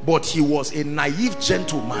 but he was a naive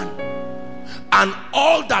gentleman. And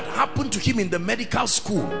all that happened to him in the medical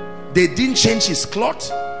school, they didn't change his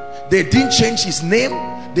cloth, they didn't change his name,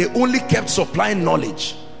 they only kept supplying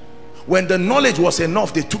knowledge. When the knowledge was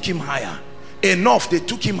enough, they took him higher. Enough, they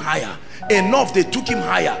took him higher. Enough, they took him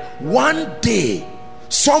higher. One day,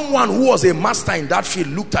 someone who was a master in that field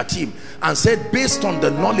looked at him and said, based on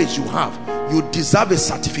the knowledge you have, you deserve a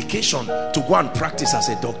certification to go and practice as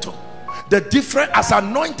a doctor. The difference, as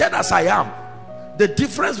anointed as I am, the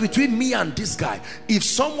difference between me and this guy, if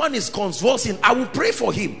someone is convulsing, I will pray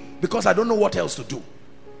for him because I don't know what else to do.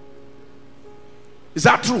 Is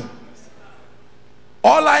that true?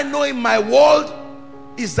 All I know in my world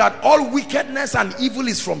is that all wickedness and evil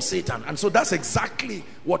is from Satan, and so that's exactly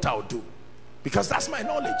what I'll do, because that's my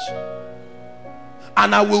knowledge.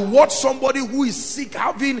 And I will watch somebody who is sick,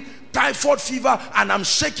 having typhoid fever, and I'm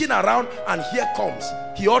shaking around, and here comes.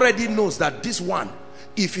 He already knows that this one,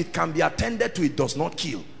 if it can be attended to, it does not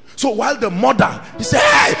kill. So while the mother, he said,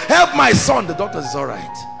 hey, help my son, the doctor says, all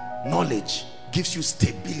right. Knowledge gives you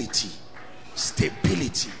stability.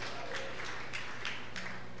 Stability.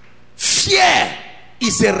 Fear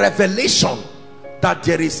is a revelation that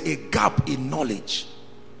there is a gap in knowledge.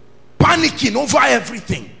 Panicking over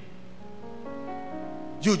everything.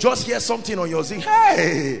 You just hear something on your zing,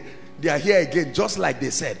 hey, they are here again, just like they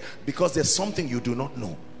said, because there's something you do not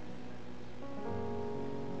know.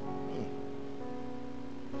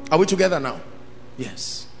 Are we together now?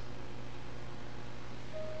 Yes.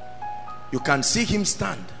 You can see him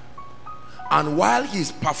stand, and while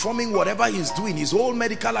he's performing whatever he's doing, his whole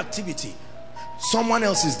medical activity, someone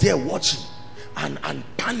else is there watching and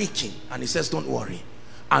panicking, and he says, don't worry.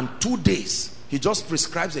 And 2 days he just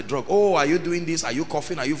prescribes a drug. Oh, are you doing this? Are you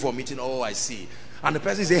coughing? Are you vomiting? Oh, I see. And the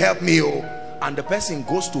person says, help me. Oh, and the person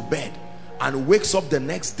goes to bed and wakes up the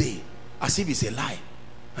next day as if it's a lie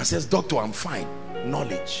and says, doctor, I'm fine.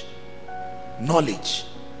 Knowledge. Knowledge.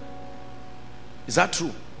 Is that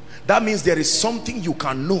true? That means there is something you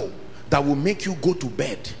can know that will make you go to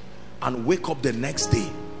bed and wake up the next day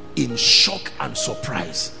in shock and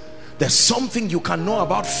surprise. There's something you can know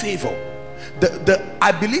about favor.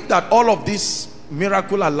 I believe that all of these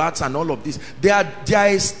miracle alerts and all of this, they are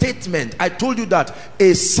a statement. I told you that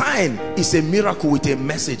a sign is a miracle with a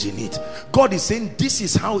message in it. God is saying, this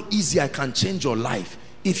is how easy I can change your life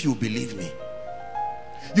if you believe me.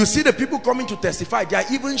 You see the people coming to testify, they are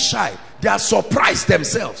even shy. They are surprised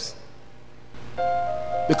themselves,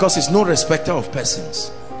 because it's no respecter of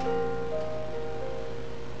persons.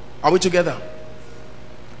 Are we together?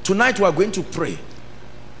 Tonight we are going to pray,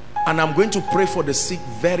 and I'm going to pray for the sick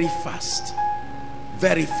very fast.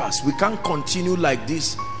 Very fast. We can't continue like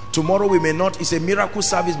this. Tomorrow we may not, it's a miracle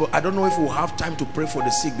service, but I don't know if we'll have time to pray for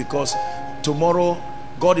the sick, because tomorrow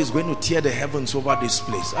God is going to tear the heavens over this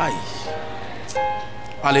place. Aye.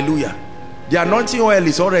 Hallelujah. The anointing oil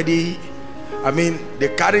is already, I mean,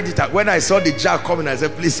 they carried it out. When I saw the jar coming, I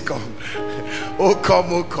said, please come. Oh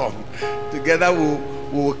come, oh come. Together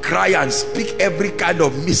we'll cry and speak every kind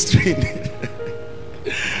of mystery.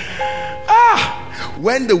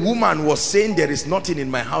 When the woman was saying there is nothing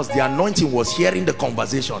in my house, the anointing was hearing the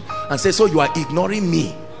conversation and said, so you are ignoring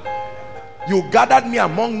me? You gathered me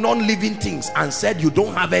among non-living things and said you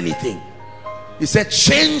don't have anything. He said,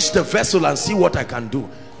 change the vessel and see what I can do.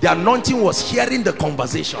 The anointing was hearing the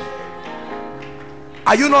conversation.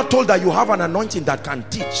 Are you not told that you have an anointing that can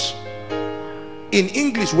teach? In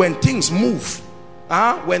English, when things move,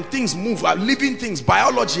 when things move, living things,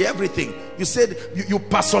 biology, everything, you said you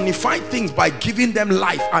personify things by giving them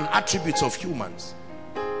life and attributes of humans.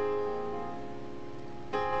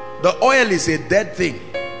 The oil is a dead thing.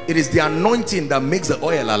 It is the anointing that makes the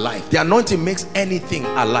oil alive. The anointing makes anything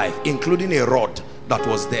alive, including a rod that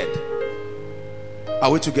was dead.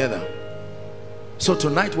 Are we together? So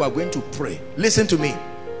tonight we are going to pray. Listen to me.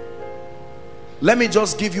 Let me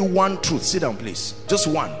just give you one truth. Sit down, please. Just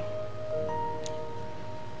one.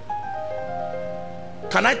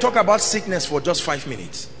 Can I talk about sickness for just 5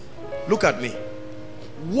 minutes? Look at me.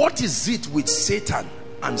 What is it with Satan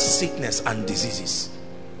and sickness and diseases?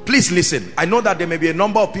 Please listen. I know that there may be a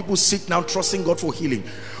number of people sick now, trusting God for healing.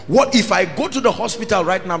 What if I go to the hospital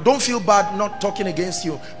right now? Don't feel bad, not talking against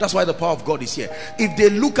you. That's why the power of God is here. If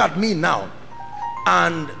they look at me now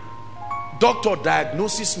and doctor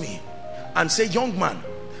diagnoses me and say, young man,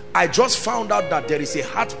 I just found out that there is a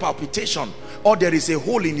heart palpitation, or there is a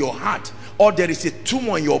hole in your heart, or there is a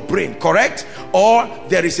tumor in your brain, correct? Or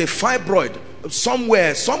there is a fibroid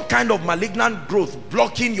somewhere, some kind of malignant growth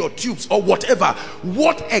blocking your tubes or whatever.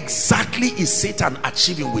 What exactly is Satan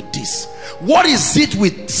achieving with this? What is it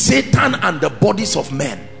with Satan and the bodies of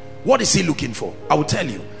men? What is he looking for? I will tell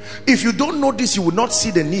you. If you don't know this, you will not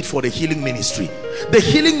see the need for the healing ministry. The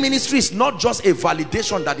healing ministry is not just a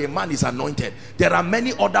validation that a man is anointed. There are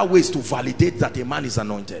many other ways to validate that a man is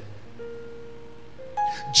anointed.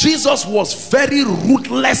 Jesus was very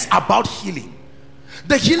ruthless about healing.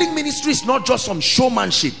 The healing ministry is not just some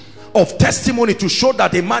showmanship of testimony to show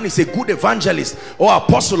that a man is a good evangelist or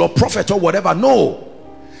apostle or prophet or whatever. No.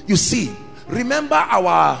 You see, remember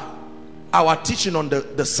our teaching on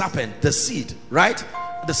the serpent, the seed, right?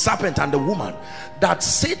 The serpent and the woman, that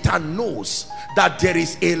Satan knows that there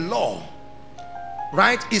is a law,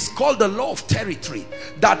 right? It's called the law of territory,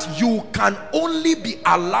 that you can only be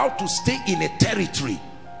allowed to stay in a territory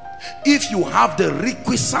if you have the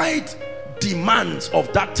requisite demands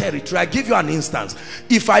of that territory. I give you an instance.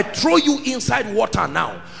 If I throw you inside water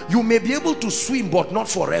now, you may be able to swim, but not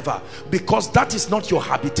forever, because that is not your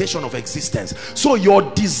habitation of existence. So your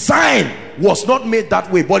design was not made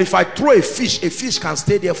that way. But if I throw a fish can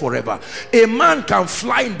stay there forever. A man can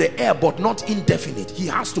fly in the air, but not indefinite. He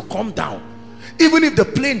has to come down. Even if the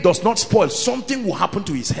plane does not spoil, something will happen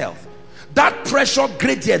to his health. That pressure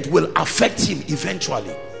gradient will affect him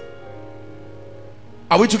eventually.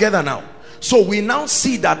 Are we together now? So we now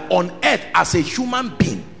see that on earth, as a human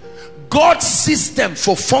being, God's system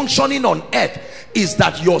for functioning on earth is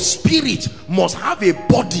that your spirit must have a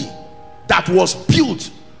body that was built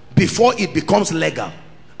before it becomes legal.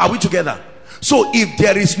 Are we together? So if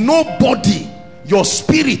there is no body, your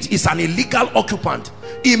spirit is an illegal occupant.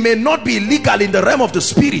 It may not be legal in the realm of the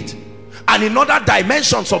spirit and in other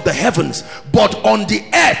dimensions of the heavens, but on the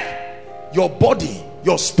earth, your body,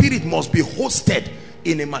 your spirit must be hosted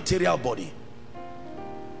in a material body.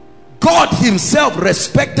 God himself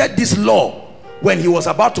respected this law when he was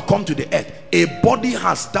about to come to the earth. A body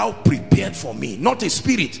hast thou prepared for me, not a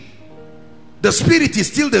spirit. The spirit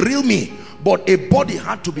is still the real me, but a body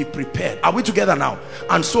had to be prepared. Are we together now?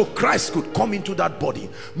 And so Christ could come into that body.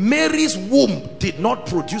 Mary's womb did not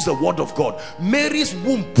produce the word of God. Mary's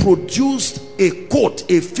womb produced a coat,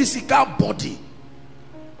 a physical body.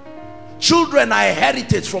 Children are a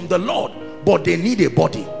heritage from the Lord, but they need a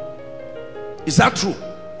body. Is that true?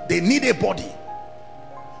 They need a body.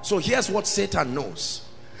 So here's what Satan knows,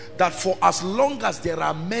 that for as long as there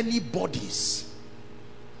are many bodies,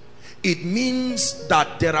 it means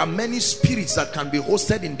that there are many spirits that can be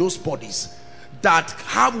hosted in those bodies that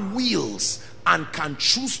have wills and can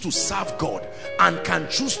choose to serve God and can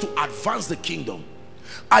choose to advance the kingdom.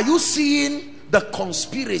 Are you seeing the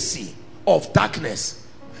conspiracy of darkness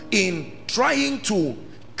in trying to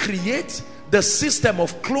create the system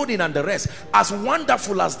of clothing and the rest? As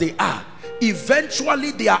wonderful as they are,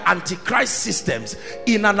 eventually they are antichrist systems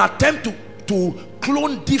in an attempt to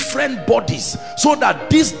clone different bodies, so that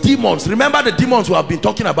these demons, remember the demons we have been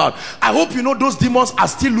talking about, I hope you know those demons are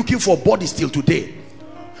still looking for bodies till today.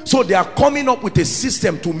 So they are coming up with a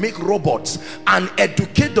system to make robots and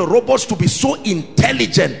educate the robots to be so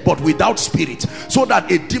intelligent but without spirit, so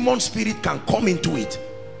that a demon spirit can come into it.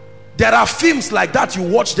 There are films like that, you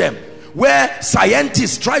watch them, where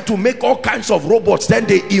scientists try to make all kinds of robots, then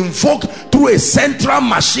they invoke through a central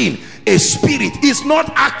machine a spirit. It's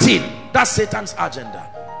not acting. That's Satan's agenda.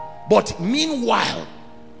 But meanwhile,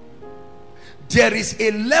 there is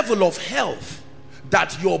a level of health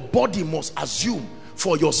that your body must assume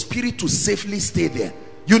for your spirit to safely stay there.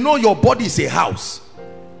 You know, your body is a house.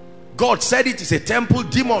 God said it is a temple.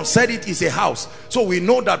 Demon said it is a house. So we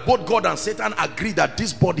know that both God and Satan agree that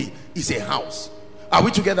this body is a house. Are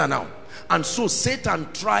we together now? And so Satan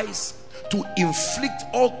tries to inflict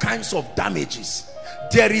all kinds of damages.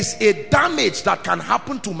 There is a damage that can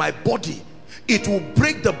happen to my body. It will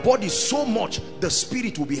break the body so much the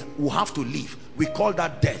spirit will have to leave. We call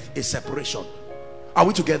that death, a separation. Are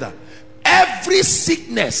we together? Every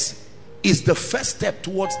sickness is the first step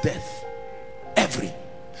towards death. every.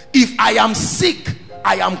 If I am sick,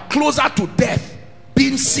 I am closer to death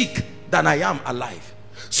being sick than I am alive.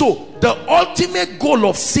 So the ultimate goal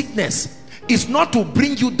of sickness is not to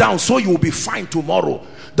bring you down so you will be fine tomorrow.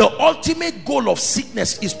 The ultimate goal of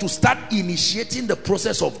sickness is to start initiating the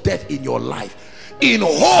process of death in your life in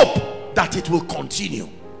hope that it will continue.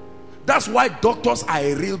 That's why doctors are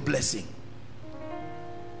a real blessing.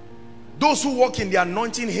 Those who work in the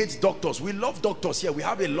anointing hate doctors. We love doctors here. We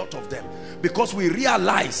have a lot of them because we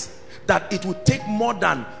realize that it would take more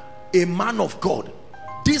than a man of God.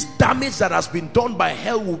 This damage that has been done by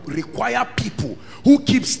hell will require people who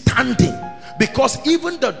keep standing, because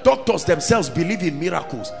even the doctors themselves believe in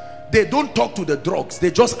miracles. They don't talk to the drugs,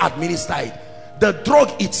 they just administer it. The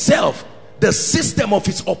drug itself, the system of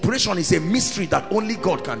its operation is a mystery that only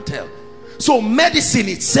God can tell. So medicine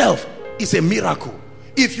itself is a miracle.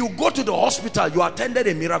 If you go to the hospital, you attended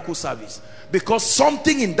a miracle service, because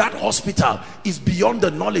something in that hospital is beyond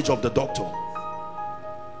the knowledge of the doctor.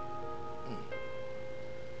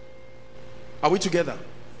 Are we together?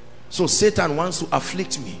 So Satan wants to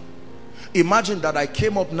afflict me. Imagine that I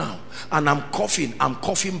came up now and I'm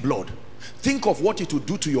coughing blood. Think of what it would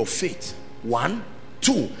do to your faith. 1,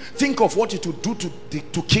 2. Think of what it would do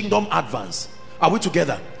to kingdom advance. Are we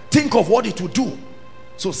together? Think of what it would do.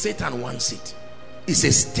 So Satan wants it. It's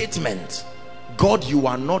a statement. God, you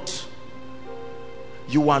are not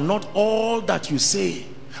all that you say,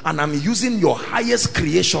 and I'm using your highest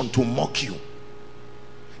creation to mock you.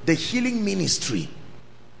 The healing ministry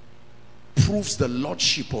proves the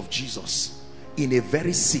lordship of Jesus in a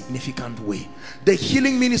very significant way. The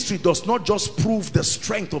healing ministry does not just prove the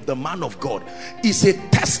strength of the man of God, it's a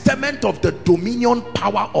testament of the dominion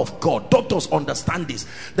power of God. Doctors understand this.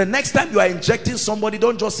 The next time you are injecting somebody,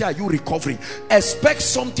 don't just say, are you recovering? Expect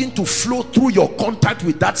something to flow through your contact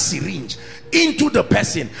with that syringe into the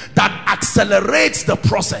person that accelerates the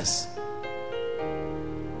process.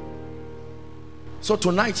 So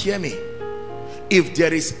tonight, hear me. If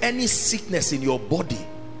there is any sickness in your body,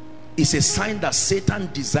 it's a sign that Satan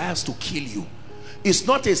desires to kill you. It's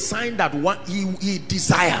not a sign that what he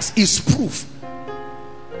desires. It's proof.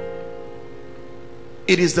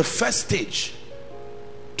 It is the first stage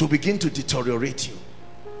to begin to deteriorate you.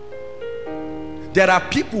 There are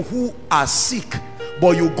people who are sick,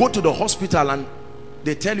 but you go to the hospital and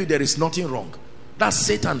they tell you there is nothing wrong. That's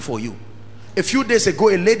Satan for you. A few days ago,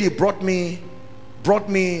 a lady brought me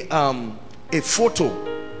a photo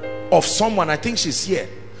of someone. I think she's here.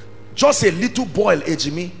 Just a little boil,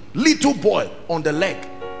 Ejimi, little boil on the leg,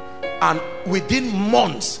 and within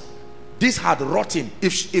months this had rotten.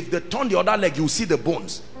 If they turn the other leg, you see the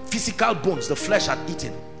bones, physical bones, the flesh had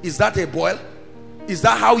eaten. Is that a boil? Is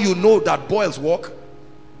that how you know that boils work?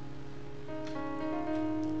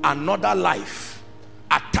 Another life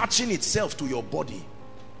attaching itself to your body.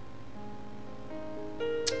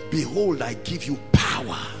 Behold, I give you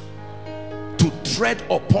power to tread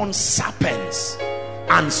upon serpents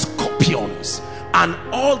and scorpions and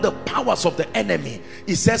all the powers of the enemy.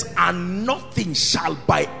 It says, and nothing shall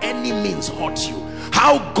by any means hurt you.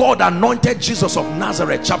 How God anointed Jesus of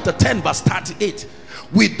Nazareth, chapter 10 verse 38,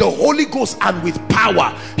 with the Holy Ghost and with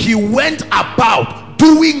power. He went about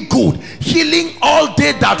doing good, healing all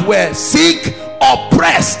they that were sick,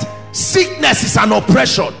 oppressed. Sickness is an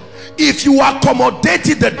oppression. If you accommodate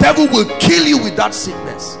it, the devil will kill you with that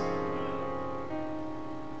sickness.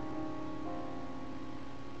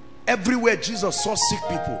 Everywhere Jesus saw sick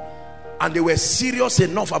people and they were serious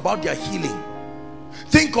enough about their healing.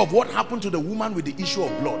 Think of what happened to the woman with the issue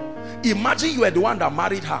of blood. Imagine you were the one that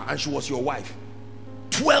married her and she was your wife.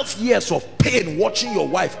 12 years of pain watching your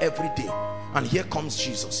wife every day, and here comes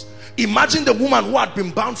Jesus. Imagine the woman who had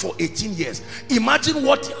been bound for 18 years. Imagine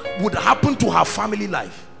what would happen to her family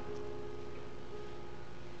life.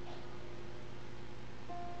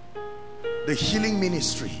 The healing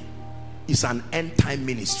ministry is an end-time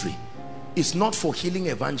ministry. It's not for healing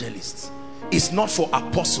evangelists. It's not for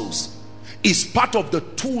apostles. It's part of the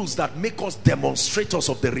tools that make us demonstrators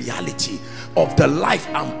of the reality of the life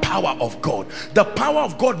and power of God. The power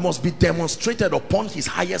of God must be demonstrated upon his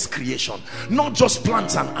highest creation, not just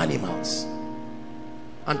plants and animals.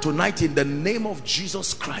 And tonight, in the name of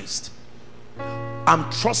Jesus Christ, I'm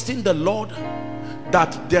trusting the Lord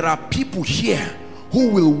that there are people here who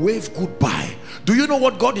will wave goodbye. Do you know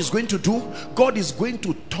what God is going to do? God is going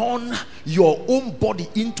to turn your own body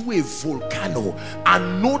into a volcano,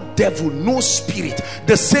 and no devil, no spirit,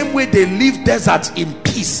 the same way they leave deserts in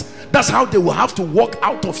peace, that's how they will have to walk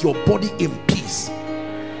out of your body in peace.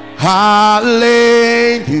 Hallelujah.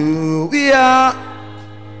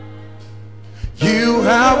 You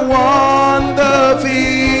have won the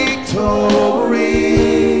victory.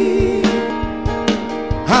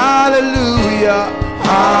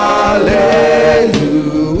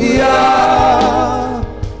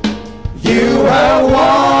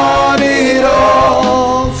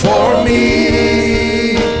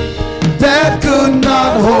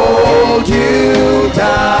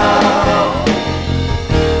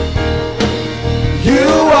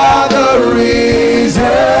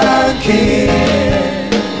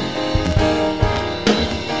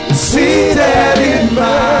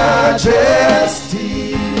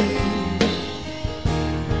 majesty.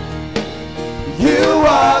 You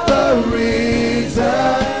are the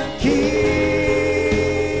risen King.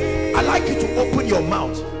 I'd like you to open your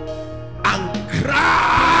mouth and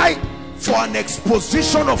cry for an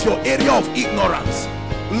exposition of your area of ignorance.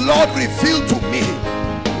 Lord, reveal to me,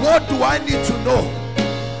 what do I need to know?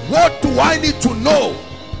 What do I need to know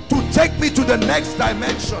to take me to the next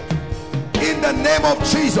dimension? In the name of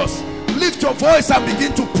Jesus, lift your voice and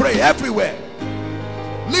begin to pray everywhere.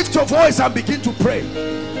 Lift your voice and begin to pray.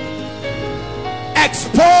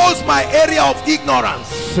 Expose my area of ignorance.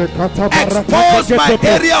 Expose my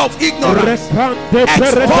area of ignorance.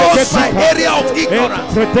 Expose my area of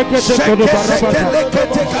ignorance.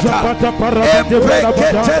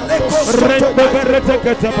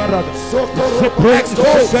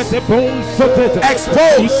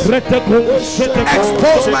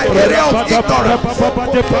 Expose my area of ignorance.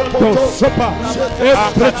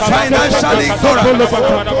 Financial ignorance.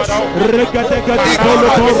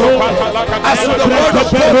 As to the word of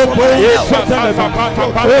God for my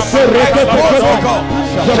health.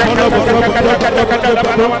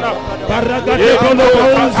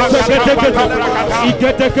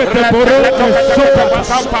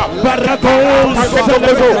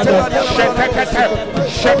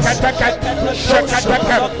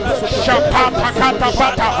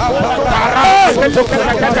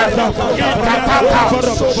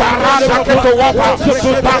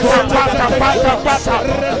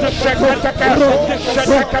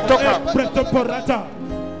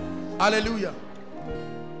 Hallelujah.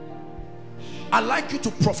 I'd like you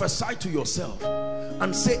to prophesy to yourself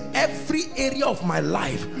and say, every area of my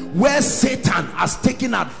life where Satan has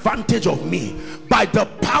taken advantage of me, by the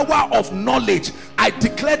power of knowledge, I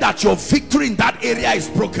declare that your victory in that area is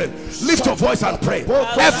broken. Lift your voice and pray.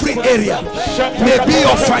 Every area, maybe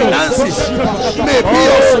your finances, maybe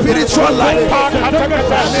your spiritual life,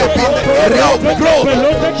 maybe the area of growth,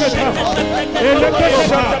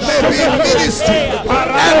 maybe in ministry,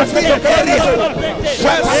 every area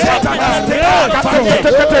where Satan has taken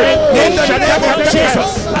advantage, in the name of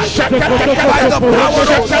Jesus, by the power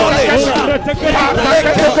of knowledge,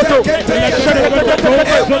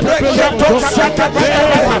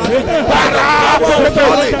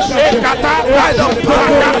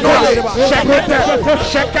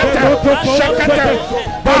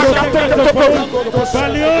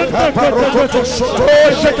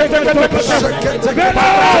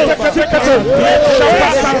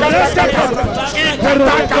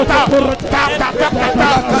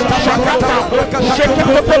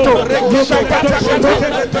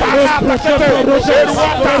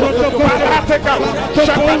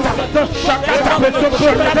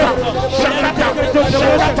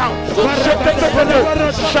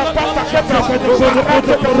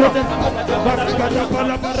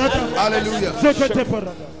 Hallelujah.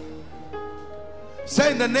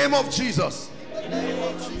 Say, in the name of Jesus.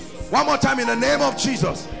 One more time, in the name of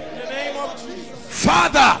Jesus.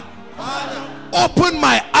 Father, open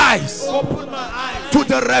my eyes to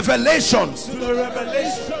the revelations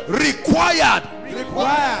required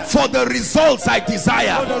for the results I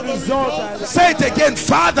desire. Say it again.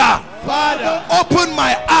 Father, open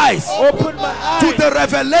my eyes to the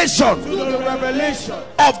revelation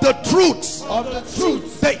of the truths,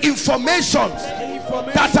 the informations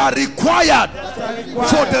that are required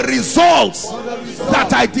for the results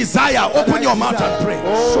that I desire. Open your mouth and pray.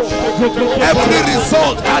 Every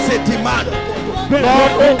result has a demand.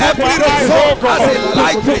 Every result has a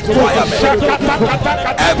light requirement.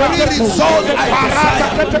 Every result I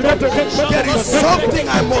desire, there is something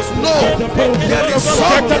I must know. There is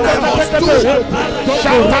something I must do.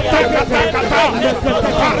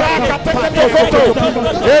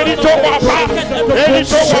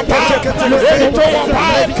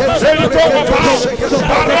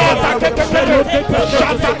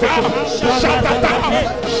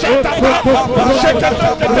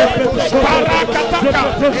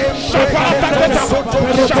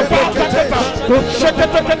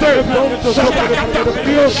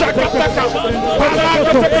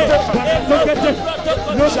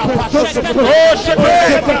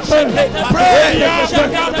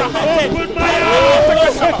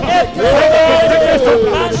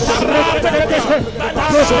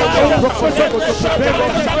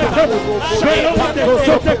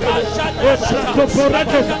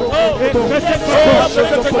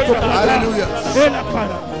 Hallelujah.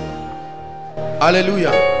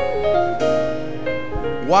 Hallelujah.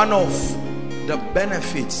 One of the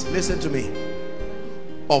benefits, listen to me,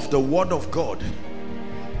 of the word of God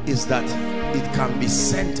is that it can be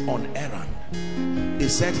sent on errand. He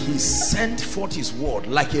said he sent forth his word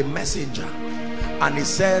like a messenger, And it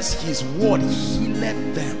says his word healed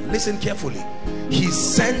them. Listen carefully. He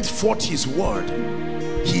sent forth his word.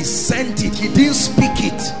 He sent it. He didn't speak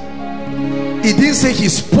it. He didn't say he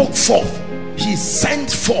spoke forth. He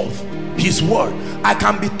sent forth his word. I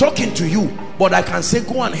can be talking to you, but I can say,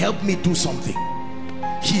 go and help me do something.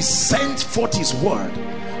 He sent forth his word,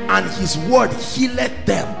 and his word healed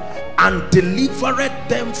them and delivered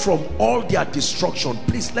them from all their destruction.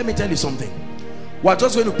 Please, let me tell you something. We're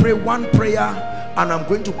just going to pray one prayer, and I'm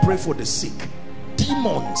going to pray for the sick.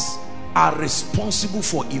 Demons are responsible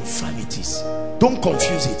for infirmities. Don't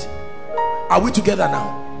confuse it. Are we together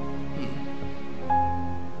now?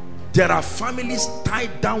 There are families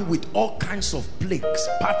tied down with all kinds of plagues,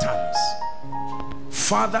 patterns.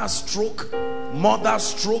 Father stroke, mother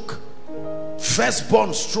stroke,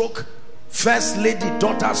 firstborn stroke, first lady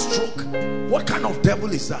daughter stroke. What kind of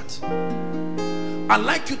devil is that? I'd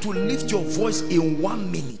like you to lift your voice in 1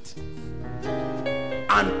 minute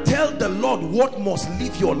and tell the Lord what must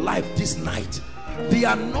live your life this night. The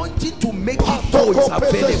anointing to make it go is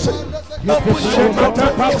available. Open your mouth.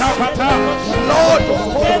 Lord,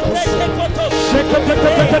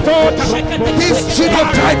 this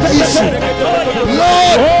genotype issue,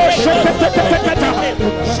 Lord,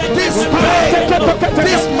 this pain,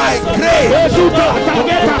 this migraine,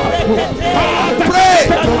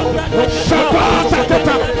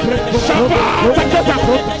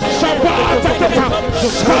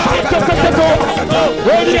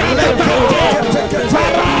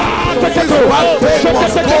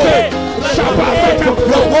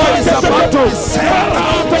 your word is about to be said.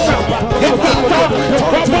 It will not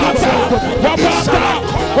return to you. It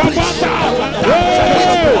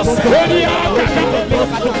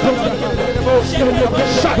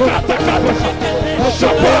shall accomplish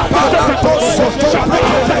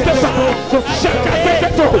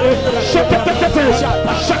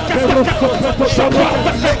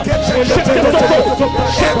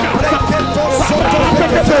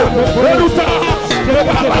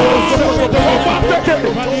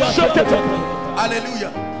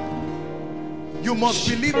Hallelujah. You must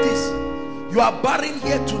believe this. You are barren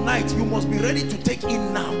here tonight. You must be ready to take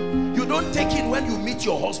in now. You don't take in when you meet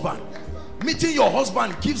your husband. Meeting your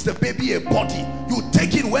husband gives the baby a body. You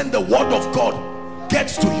take in when the word of God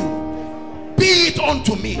gets to you. Be it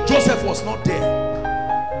unto me. Joseph was not there.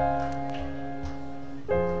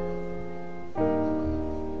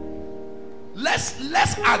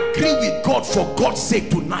 Let's agree with God for God's sake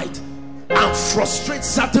tonight and frustrate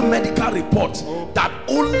certain medical reports that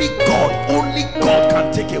only God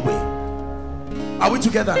can take away. Are we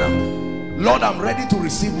together now? Lord, I'm ready to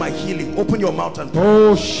receive my healing. Open your mouth and pray.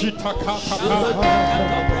 Oh,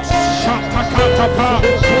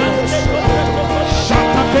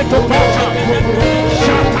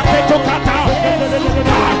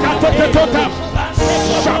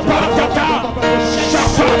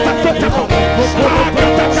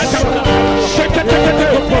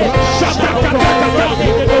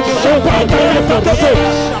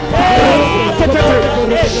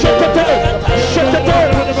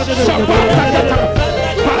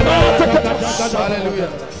 Hallelujah.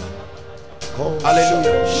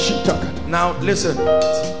 Hallelujah. Now listen.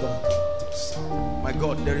 My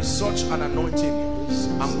God, there is such an anointing.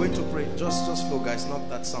 I'm going to pray. Just flow, guys. Not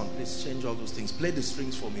that sound. Please change all those things. Play the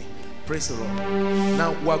strings for me. Praise the Lord.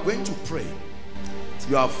 Now we are going to pray.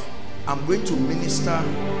 I'm going to minister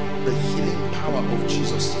the healing power of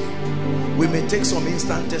Jesus to you. We may take some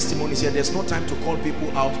instant testimonies here. There's no time to call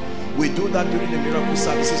people out. We do that during the miracle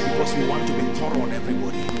services because we want to be thorough on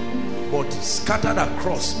everybody. But scattered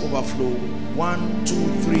across overflow, 1, 2,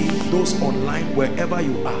 3, those online, wherever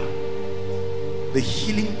you are, the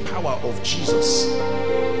healing power of Jesus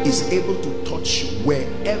is able to touch you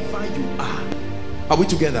wherever you are. Are we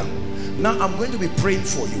together? Now I'm going to be praying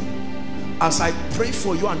for you. As I pray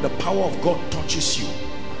for you and the power of God touches you,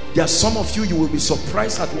 there are some of you, you will be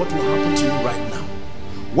surprised at what will happen to you right now.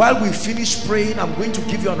 While we finish praying, I'm going to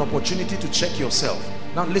give you an opportunity to check yourself.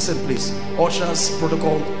 Now listen please, ushers,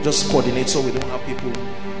 protocol, just coordinate so we don't have people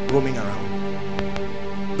roaming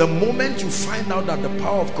around. The moment you find out that the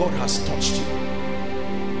power of God has touched you,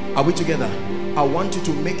 are we together? I want you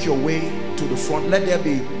to make your way to the front. Let there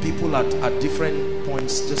be people at different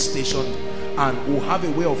points just stationed, and we'll have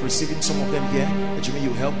a way of receiving some of them here. Jimmy,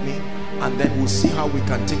 you help me, and then we'll see how we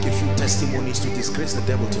can take a few testimonies to disgrace the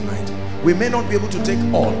devil tonight. We may not be able to take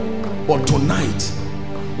all, but tonight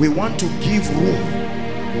we want to give room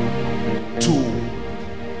to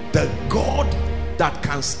the God that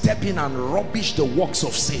can step in and rubbish the works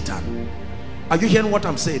of Satan. Are you hearing what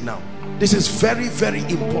I'm saying now? This is very, very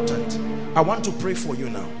important. I want to pray for you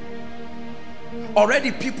now.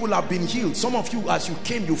 Already people have been healed. Some of you, as you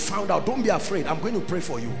came, you found out. Don't be afraid. I'm going to pray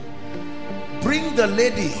for you. Bring the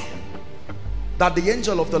lady that the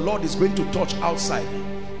angel of the Lord is going to touch outside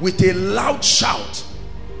with a loud shout.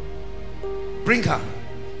 Bring her.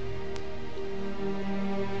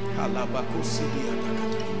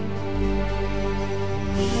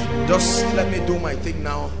 Just let me do my thing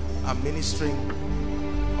now. I'm ministering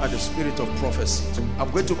by the spirit of prophecy. I'm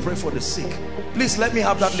going to pray for the sick. Please let me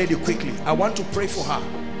have that lady quickly. I want to pray for her.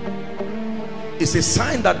 It's a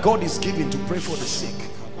sign that God is giving to pray for the sick.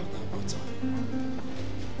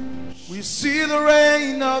 We see the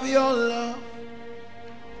rain of your love.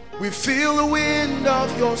 We feel the wind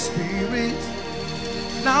of your spirit.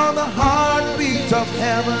 Now the heartbeat of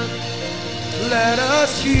heaven, let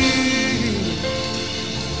us hear.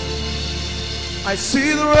 I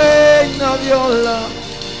see the rain of your love.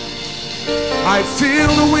 I feel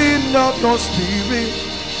the wind of your spirit.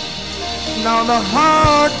 Now the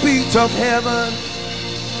heartbeat of heaven,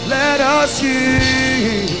 let us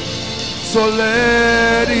hear. So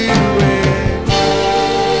let it rain.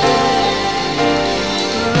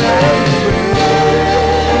 Let it rain.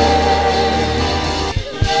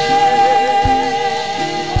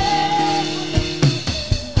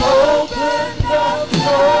 Open the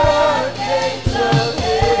floodgates of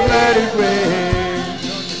heaven. Let it rain.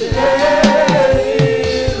 Let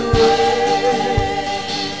it rain.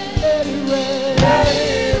 Let it rain. Let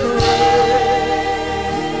it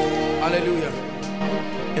rain. Hallelujah.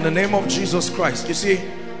 In the name of Jesus Christ. You see,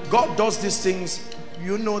 God does these things.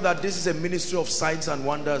 You know that this is a ministry of signs and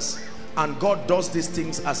wonders, and God does these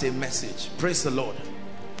things as a message. Praise the Lord.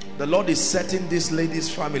 The Lord is setting this lady's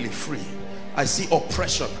family free. I see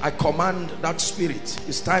oppression. I command that spirit.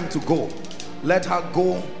 It's time to go. Let her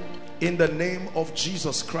go in the name of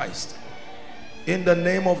Jesus Christ. In the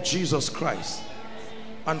name of Jesus Christ.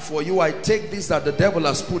 And for you, I take this that the devil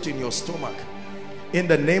has put in your stomach. In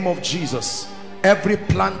the name of Jesus. Every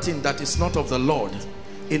planting that is not of the Lord,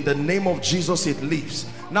 in the name of Jesus, it leaves.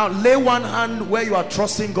 Now lay one hand where you are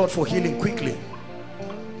trusting God for healing quickly.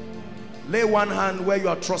 Lay one hand where you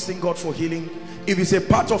are trusting God for healing. If it's a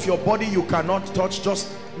part of your body you cannot touch,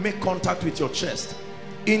 just make contact with your chest,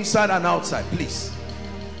 inside and outside, please.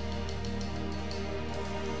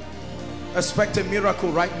 Expect a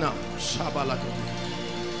miracle right now.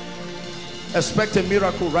 Expect a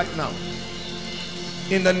miracle right now.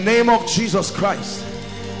 In the name of Jesus Christ.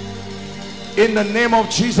 In the name of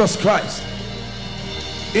Jesus Christ.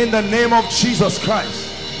 In the name of Jesus Christ.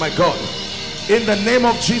 My God. In the name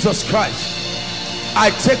of Jesus Christ. I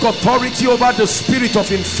take authority over the spirit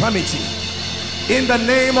of infirmity. In the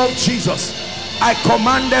name of Jesus. I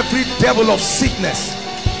command every devil of sickness,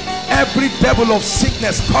 every devil of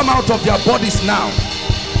sickness, come out of their bodies now.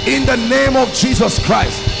 In the name of Jesus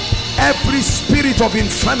Christ. Every spirit of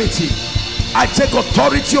infirmity, I take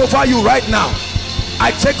authority over you right now. I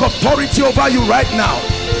take authority over you right now.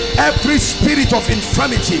 Every spirit of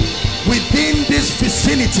infirmity within this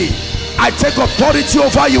vicinity, I take authority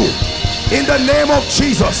over you in the name of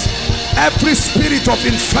Jesus. Every spirit of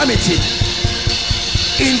infirmity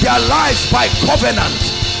in their lives by covenant,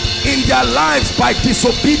 in their lives by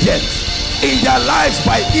disobedience, in their lives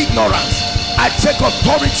by ignorance, I take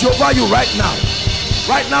authority over you right now.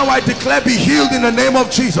 Right now I declare, be healed in the name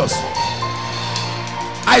of Jesus.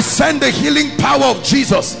 I send the healing power of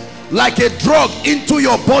Jesus like a drug into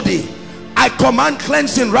your body. I command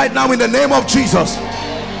cleansing right now in the name of Jesus.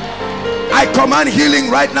 I command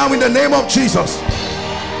healing right now in the name of Jesus.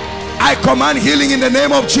 I command healing in the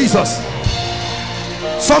name of Jesus.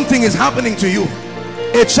 Something is happening to you.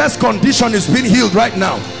 A chest condition is being healed right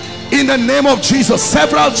now in the name of Jesus.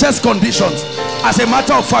 Several chest conditions. As a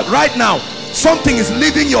matter of fact, right now something is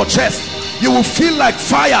leaving your chest. You will feel like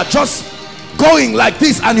fire just going like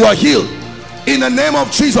this, and you are healed in the name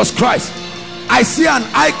of Jesus Christ. I see an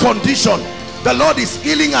eye condition. The Lord is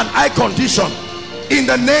healing an eye condition in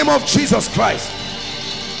the name of Jesus Christ.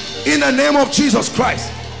 In the name of Jesus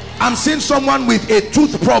Christ. I'm seeing someone with a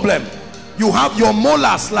tooth problem. You have your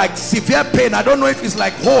molars like severe pain. I don't know if it's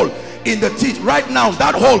like hole in the teeth. Right now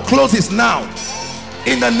that hole closes now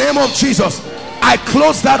in the name of Jesus. I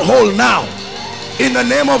close that hole now in the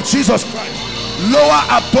name of Jesus Christ. Lower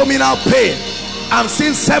abdominal pain. I'm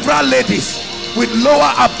seeing several ladies with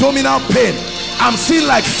lower abdominal pain. I'm seeing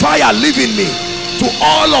like fire leaving me. To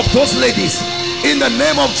all of those ladies, in the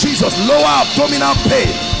name of Jesus, lower abdominal pain,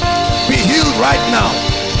 be healed right now.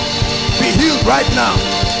 Be healed right now.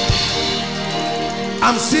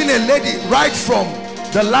 I'm seeing a lady right from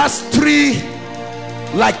the last 3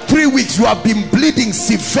 weeks, you have been bleeding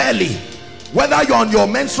severely. Whether you're on your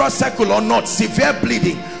menstrual cycle or not, severe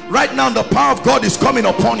bleeding. Right now, the power of God is coming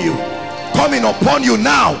upon you. Coming upon you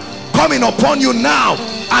now. Coming upon you now.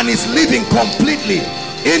 And is living completely.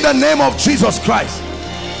 In the name of Jesus Christ.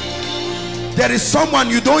 There is someone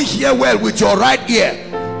you don't hear well with your right ear.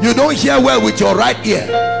 You don't hear well with your right ear.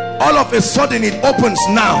 All of a sudden it opens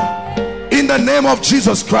now. In the name of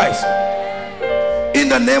Jesus Christ. In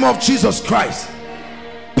the name of Jesus Christ.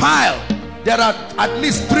 Pile. There are at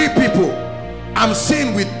least 3 people I'm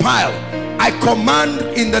seeing with pile. I command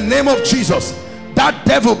in the name of Jesus, that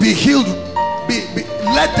devil be healed.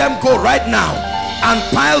 Let them go right now. And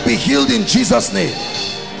pile be healed in Jesus' name.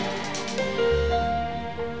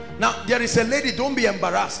 Now there is a lady, don't be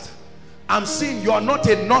embarrassed. I'm seeing you are not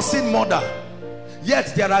a nursing mother,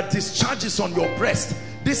 yet there are discharges on your breast.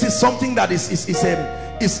 This is something that is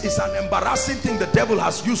an embarrassing thing the devil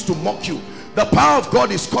has used to mock you. The power of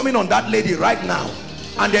God is coming on that lady right now,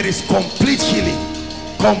 and there is complete healing.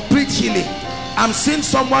 Complete healing. I'm seeing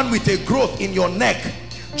someone with a growth in your neck,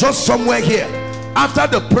 just somewhere here. After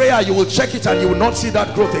the prayer you will check it and you will not see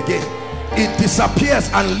that growth again. It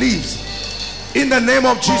disappears and leaves. In the name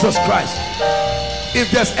of Jesus Christ.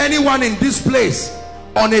 If there's anyone in this place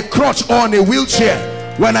on a crutch or on a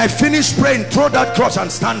wheelchair, when I finish praying, throw that crutch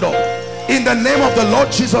and stand up. In the name of the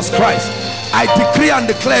Lord Jesus Christ, I decree and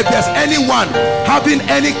declare, if there's anyone having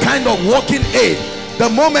any kind of walking aid, the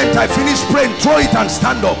moment I finish praying, throw it and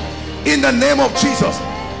stand up. In the name of Jesus.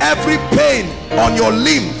 Every pain on your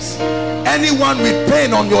limbs, anyone with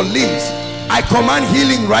pain on your limbs, I command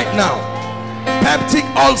healing right now. Peptic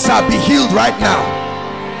ulcer be healed right now.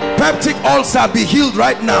 Peptic ulcer be healed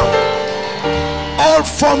right now. All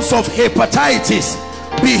forms of hepatitis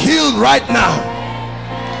be healed right now.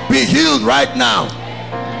 Be healed right now.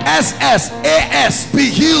 SSAS be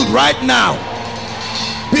healed right now.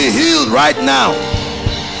 Be healed right now.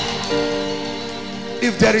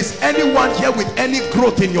 If there is anyone here with any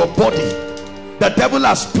growth in your body, the devil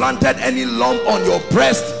has planted any lump on your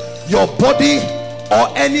breast, your body, or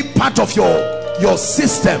any part of your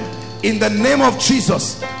system, in the name of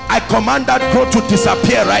Jesus, I command that growth to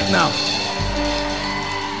disappear right now.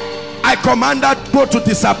 I command that growth to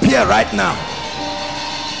disappear right now.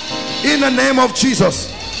 In the name of Jesus.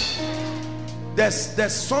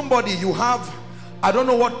 There's somebody you have, I don't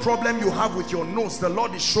know what problem you have with your nose. The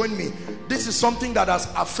Lord is showing me this is something that has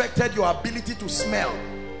affected your ability to smell.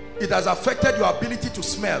 It has affected your ability to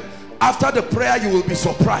smell. After the prayer you will be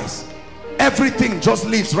surprised. Everything just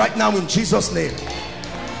leaves right now in Jesus' name.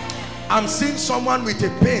 I'm seeing someone with a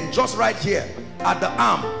pain just right here at the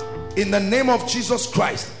arm. In the name of Jesus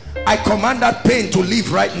Christ, I command that pain to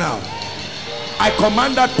leave right now. I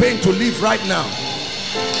command that pain to leave right now.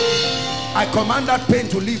 I command that pain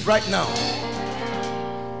to leave right now.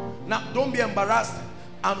 Now don't be embarrassed.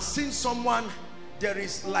 I'm seeing someone, there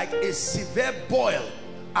is like a severe boil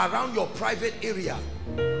around your private area,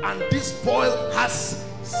 and this boil has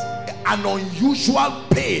an unusual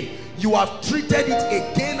pain. You have treated it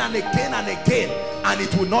again and again and again, and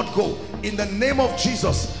it will not go. In the name of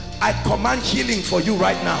Jesus, I command healing for you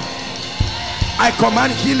right now. I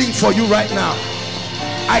command healing for you right now.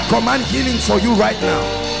 I command healing for you right now.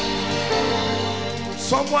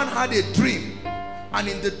 Someone had a dream, and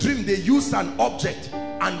in the dream they used an object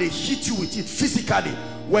and they hit you with it physically.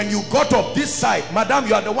 When you got up this side, madam,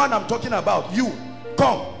 you are the one I'm talking about. You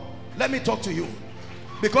come, let me talk to you.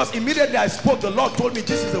 Because immediately I spoke, the Lord told me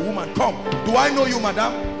this is a woman. Come. Do I know you,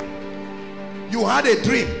 madam? You had a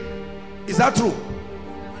dream. Is that true?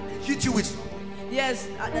 Hit you with... Yes,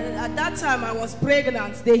 at that time I was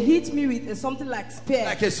pregnant. They hit me with something like spear.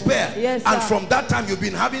 Like a spear? Yes, and from that time you've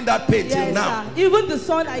been having that pain till now? Sir. Even the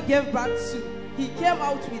son I gave birth to, he came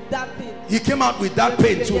out with that pain. He came out with that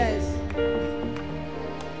pain too? Yes.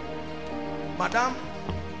 Madam,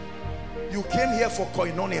 you came here for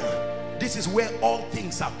koinonia. This is where all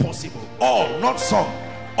things are possible. All, not some.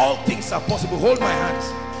 All things are possible. Hold my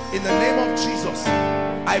hands. In the name of Jesus,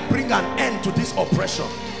 I bring an end to this oppression.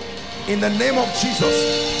 In the name of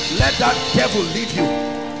Jesus, let that devil leave you.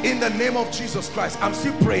 In the name of Jesus Christ. I'm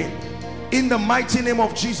still praying. In the mighty name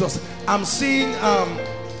of Jesus, I'm seeing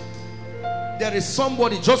there is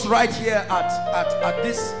somebody just right here at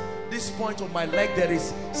this point of my leg. There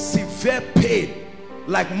is severe pain,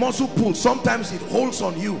 like muscle pull. Sometimes it holds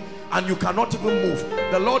on you and you cannot even move.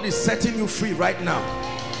 The Lord is setting you free right now.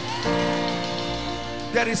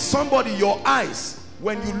 There is somebody, your eyes,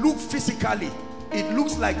 when you look physically, it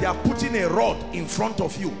looks like they are putting a rod in front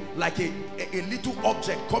of you, like a little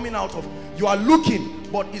object coming out of you. Are looking,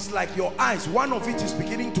 but it's like your eyes, one of it is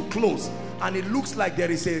beginning to close, and it looks like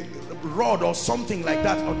there is a rod or something like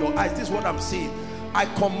that on your eyes. This is what I'm seeing. I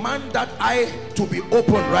command that eye to be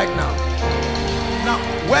open right now. Now,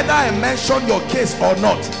 whether I mention your case or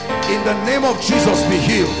not, in the name of Jesus, be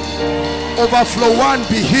healed. Overflow 1,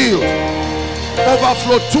 be healed.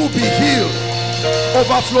 Overflow 2, be healed.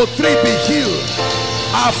 Overflow 3, be healed.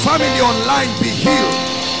 Our family online, be healed.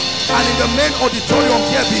 And in the main auditorium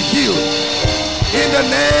here, be healed. In the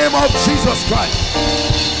name of Jesus Christ.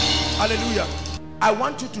 Hallelujah. I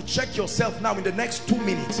want you to check yourself now in the next 2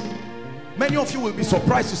 minutes. Many of you will be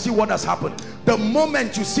surprised to see what has happened. The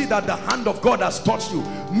moment you see that the hand of God has touched you,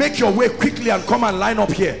 make your way quickly and come and line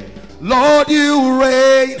up here. Lord, you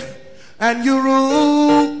reign and you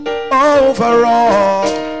rule over all.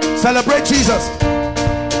 Celebrate Jesus.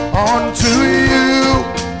 Unto you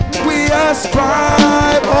we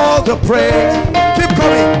ascribe all the praise. Keep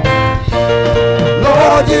coming.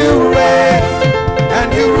 Lord, you reign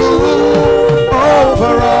and you rule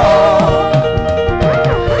over all.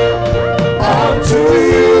 Unto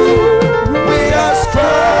you we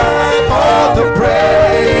ascribe all the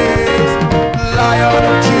praise. Lion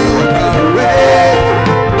of Judah reign.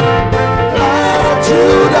 Lion of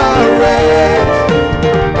Judah reign.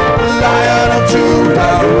 Lion of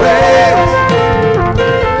Judah reign.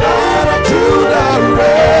 Lion of Judah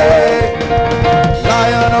reign.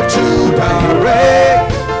 Lion of Judah reign.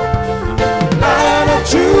 Lion of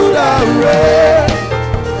Judah reign.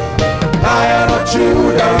 Lion of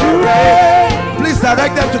Judah reign. Please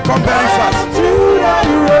direct them to come very fast.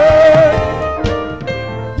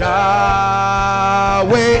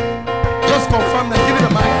 Yahweh. Just confirm them. Give me the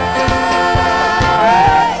mic.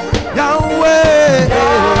 Yahweh.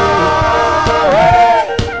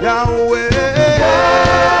 Yahweh. Yahweh.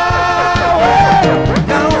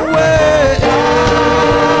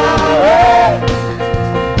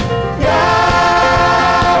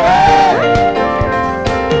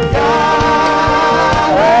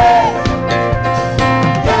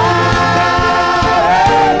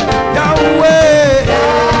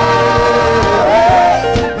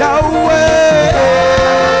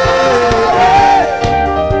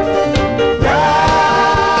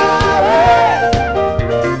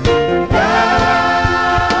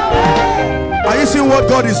 What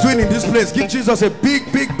God is doing in this place. Give Jesus a big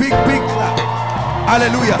clap.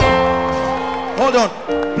 Hallelujah. Hold on,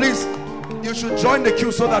 please. You should join the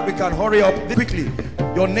queue so that we can hurry up quickly.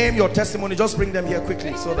 Your name, your testimony, just bring them here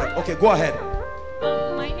quickly so that, okay, go ahead.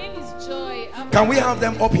 My name is Joy. Can we have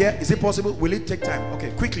them up here? Is it possible? Will it take time?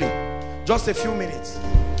 Okay, quickly, just a few minutes.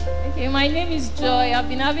 Okay, my name is Joy. I've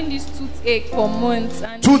been having this toothache for months.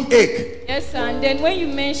 And Toothache? Yes, sir. And then when you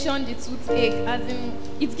mentioned the toothache, as in,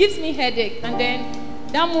 it gives me headache. And then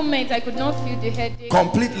that moment, I could not feel the headache.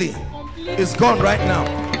 Completely. It's gone right now.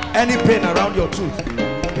 Any pain around your tooth,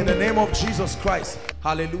 in the name of Jesus Christ.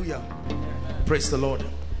 Hallelujah. Praise the Lord.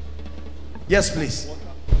 Yes, please.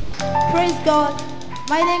 Praise God.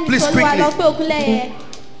 My name Please, is quickly.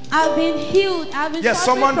 I've been healed. I've been yes,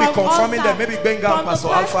 someone be confirming that maybe Benga and Pastor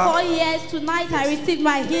Alpha. For the past 4 years, tonight I received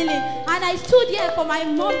my healing. And I stood here for my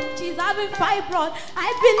mom. She's having fibroid.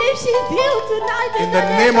 I believe she's healed tonight. In the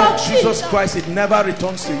name of Jesus Christ, it never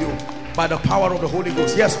returns to you. By the power of the Holy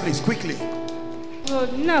Ghost. Yes, please, quickly.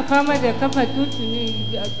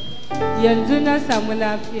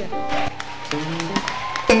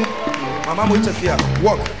 Mama Muitafia,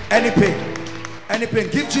 walk. Any pain. Any pain.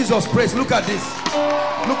 Give Jesus praise. Look at this.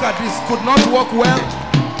 Look at this. Could not walk well,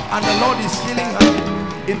 and the Lord is healing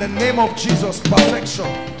her. In the name of Jesus, perfection.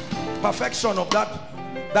 Perfection of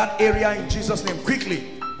that area in Jesus' name. Quickly.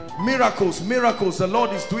 Miracles, miracles. The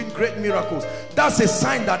Lord is doing great miracles. That's a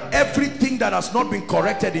sign that everything that has not been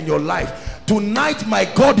corrected in your life, tonight my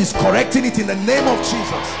God is correcting it in the name of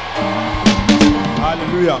Jesus.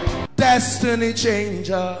 Hallelujah. Destiny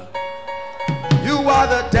changer. You are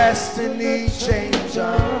the destiny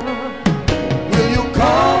changer. Will you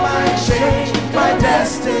come and change my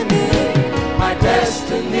destiny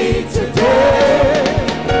today?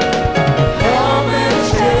 Come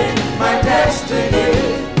and change my destiny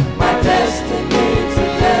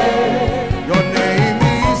today. Your name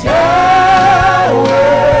is Yahweh.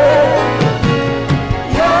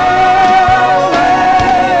 Yahweh.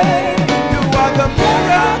 You are the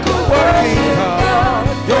miracle working God.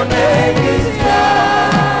 Your name is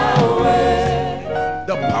Yahweh.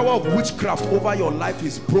 The power of witchcraft over your life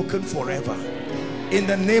is broken forever. In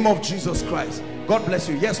the name of Jesus Christ. God bless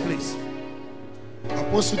you. Yes, please.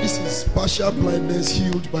 Apostle, this is partial blindness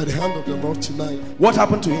healed by the hand of the Lord tonight. What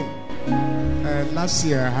happened to him? Last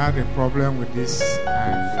year I had a problem with this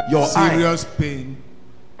your serious eye. Pain.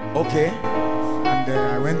 Okay. And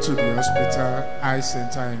I went to the hospital, eye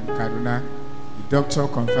center in Kaduna. doctor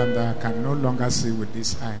confirmed that I can no longer see with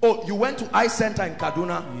this eye. Oh, you went to eye center in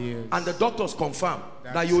Kaduna, Yes. and the doctors confirmed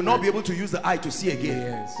that That's you will not right. be able to use the eye to see again.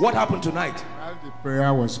 Yes. What happened tonight? While the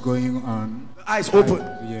prayer was going on, The eyes open.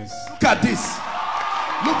 yes. Look at this.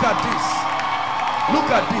 Look at this.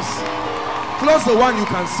 Look at this. Close the one you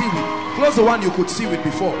can see with. Close the one you could see with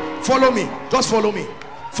before. Follow me. Just follow me.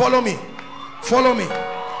 Follow me. Follow me.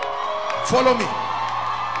 Follow me.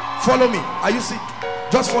 Follow me. Are you see?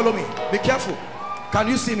 Just follow me. Be careful. Can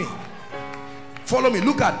you see me? Follow me.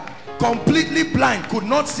 Look at. Completely blind. Could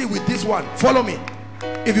not see with this one. Follow me.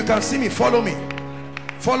 If you can see me, follow me.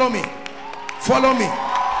 Follow me. Follow me.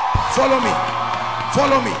 Follow me.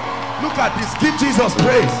 Follow me. Look at this. Give Jesus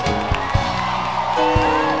praise.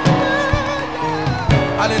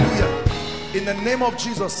 Hallelujah. In the name of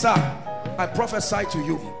Jesus, sir, I prophesy to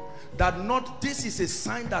you that not this is a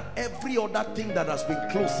sign that every other thing that has been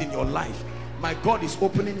closed in your life, my God is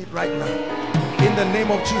opening it right now. In the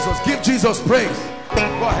name of Jesus. Give Jesus praise.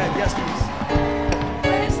 Go ahead. Yes, please.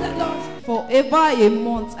 Praise the Lord. For over a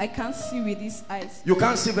month, I can't see with these eyes. You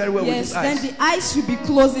can't see very well with these eyes. Then the eyes will be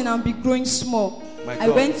closing and be growing small. My I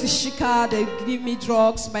God. went to Shika, they give me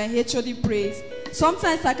drugs, my HOD prays.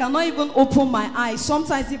 Sometimes I cannot even open my eyes.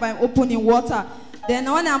 Sometimes if I'm opening water,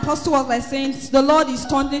 then when the apostle was like saying, the Lord is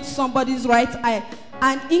turning somebody's right eye.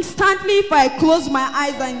 And instantly if I close my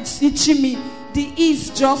eyes and it's itching me, the ease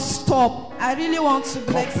just stop. I really want to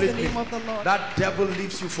bless the name of the Lord. That devil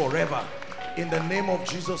leaves you forever. In the name of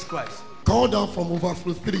Jesus Christ. Call down from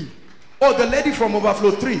overflow 3. Oh, the lady from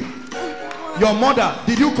overflow 3. Your mother,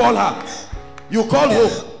 did you call her? You called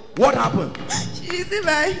home. What happened? She's in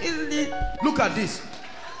my healing. Look at this.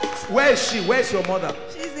 Where is she? Where is your mother?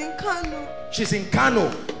 She's in Kano. She's in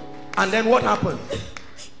Kano. And then what happened?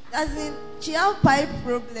 As in, she has pipe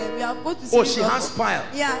problem. We are going to see. Oh, she has pile.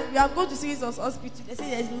 Yeah, we are going to see Jesus hospital. They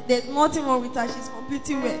say there's nothing wrong with her. She's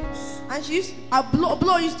completely well. And she used her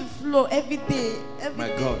blood used to flow every day. My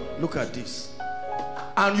God, look at this.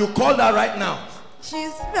 And you called her right now.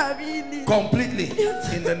 She's really Completely.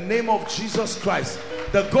 In the name of Jesus Christ.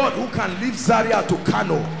 The God who can leave Zaria to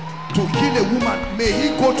Kano to heal a woman, may he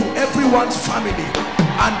go to everyone's family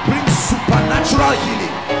and bring supernatural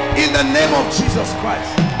healing. In the name of Jesus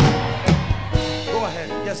Christ. Go ahead.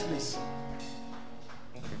 Yes, please.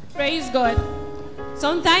 Praise God.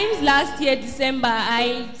 Sometimes last year, December,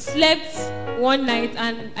 I slept one night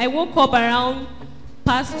and I woke up around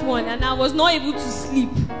past 1 and I was not able to sleep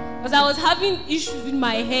because I was having issues with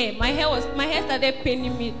my hair. My hair started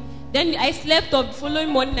paining me. Then I slept up. The following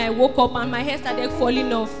morning, I woke up and my hair started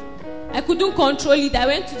falling off. I couldn't control it. I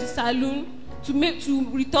went to the salon to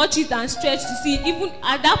retouch it and stretch to see. Even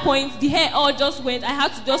at that point, the hair all just went. I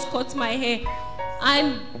had to just cut my hair.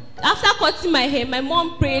 And after cutting my hair, my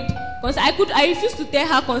mom prayed because I refused to tell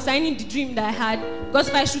her concerning the dream that I had, because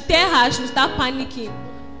if I should tell her, she would start panicking.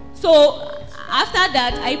 So after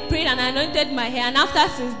that, I prayed and anointed my hair, and after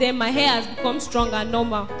since then, my hair has become strong and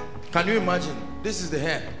normal. Can you imagine? This is the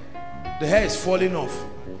hair. The hair is falling off.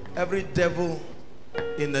 Every devil,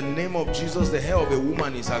 in the name of Jesus, the hair of a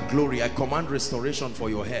woman is her glory. I command restoration for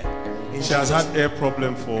your hair. She has had ear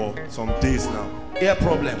problem for some days now. Ear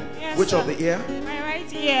problem? Yes, Which sir. of the ear? My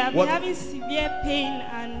right ear. I've What? been having severe pain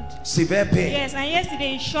and Severe pain. yes, and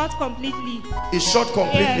yesterday it shot completely. It's shut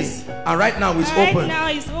completely. Yes. And right now it's Right open. now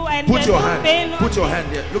it's and Put there's your no hand. pain. Put your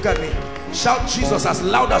hand there. Look at me. Shout Jesus as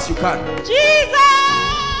loud as you can.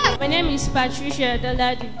 Jesus! My name is Patricia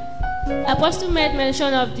Daladi. Apostle made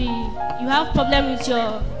mention of you have problem with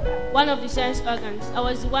your one of the sense organs. I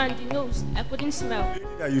was the one, the nose. I couldn't smell.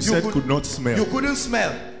 That you said could not smell. You couldn't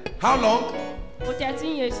smell. How long? For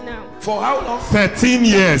 13 years now. For how long? 13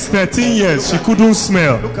 years. 13 years. She couldn't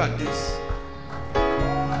smell. Look at this.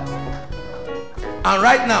 And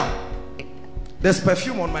right now, there's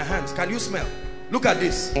perfume on my hands. Can you smell? Look at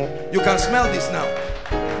this. You can smell this now.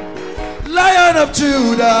 Lion of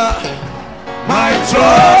Judah, my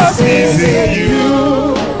trust is in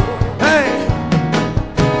you. Hey.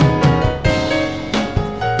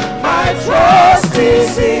 My trust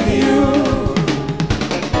is in you.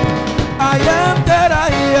 I am that I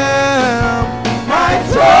am. My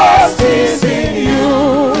trust is in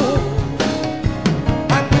you.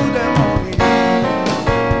 I put them on you.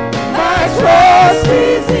 My trust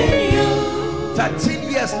is in you.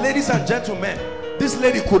 13 years, ladies and gentlemen, this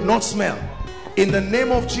lady could not smell. In the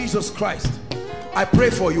name of Jesus Christ, I pray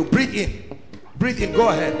for you. Breathe in. Breathe in. Go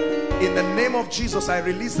ahead. In the name of Jesus, I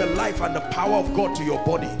release the life and the power of God to your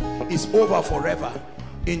body. It's over forever.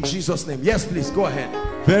 In Jesus' name. Yes, please. Go ahead.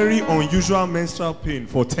 Very unusual menstrual pain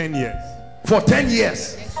for 10 years. For 10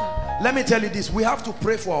 years. Let me tell you this, we have to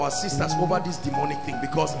pray for our sisters over this demonic thing,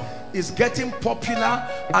 because it's getting popular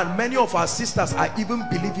and many of our sisters are even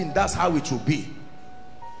believing that's how it will be.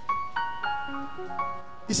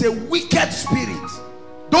 It's a wicked spirit.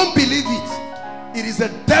 Don't believe it. It is a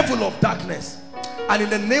devil of darkness. And in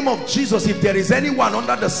the name of Jesus, if there is anyone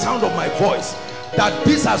under the sound of my voice that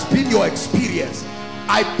this has been your experience,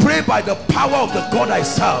 I pray by the power of the God I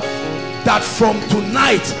serve that from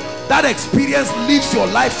tonight that experience lives your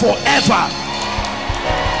life forever.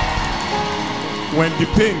 When the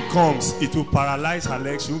pain comes, it will paralyze her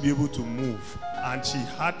legs. She won't be able to move. And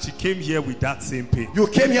she came here with that same pain. You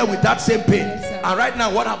came here with that same pain. Yes, and right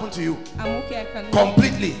now, what happened to you? I'm okay. I can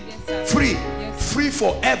Completely. Yes, free. Yes. Free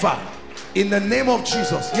forever. In the name of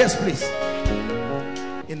Jesus. Yes, please.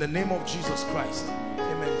 In the name of Jesus Christ.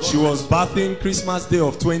 Amen. God she was bathing Christmas Day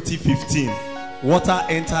of 2015. Water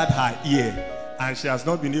entered her ear. And she has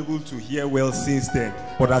not been able to hear well since then.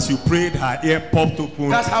 But as you prayed, her ear popped open.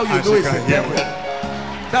 That's how you know it's the devil.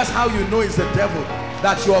 That's how you know it's the devil.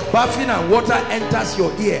 That you're bathing and water enters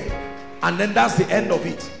your ear. And then that's the end of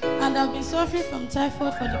it. And I've been suffering from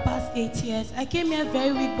typhoid for the past 8 years. I came here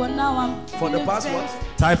very weak, but now I'm... For the past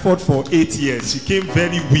what? Typhoid for 8 years. She came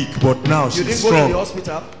very weak, but now she's strong. You didn't go to the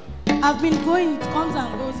hospital? I've been going. It comes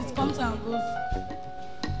and goes. It comes and goes.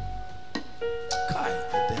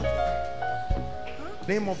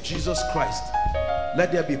 Name of Jesus Christ,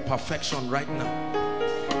 let there be perfection right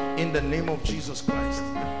now. In the name of Jesus Christ,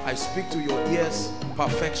 I speak to your ears,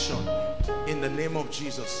 perfection. In the name of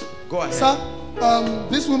Jesus. Go ahead. Sir,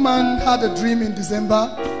 this woman had a dream in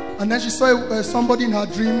December, and then she saw somebody in her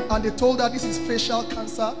dream, and they told her this is facial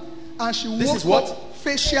cancer, and she This woke is what? up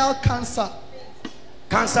facial cancer.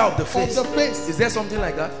 Cancer of the face. Of the face. Is there something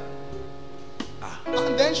like that?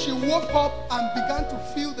 And then she woke up and began to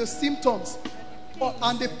feel the symptoms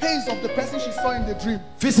and the pains of the person she saw in the dream.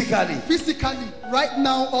 Physically. Physically. Right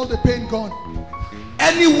now, all the pain gone.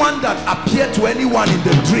 Anyone that appeared to anyone in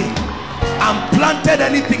the dream and planted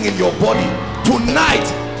anything in your body, tonight,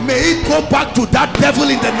 may it go back to that devil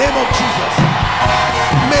in the name of Jesus.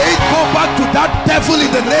 May it go back to that devil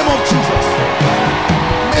in the name of Jesus.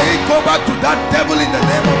 May it go back to that devil in the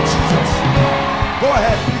name of Jesus. Go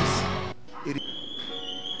ahead, please.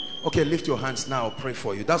 Okay, lift your hands now. I'll pray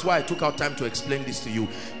for you. That's why I took out time to explain this to you.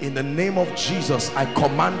 In the name of Jesus, I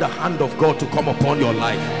command the hand of God to come upon your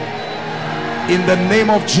life. In the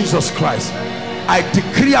name of Jesus Christ, I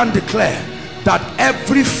decree and declare that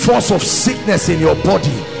every force of sickness in your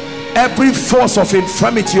body, every force of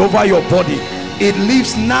infirmity over your body, it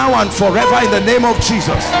lives now and forever in the name of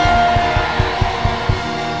Jesus.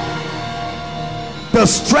 The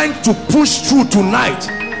strength to push through tonight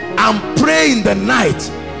and pray in the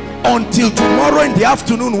night until tomorrow in the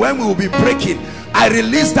afternoon when we will be breaking, I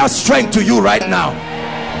release that strength to you right now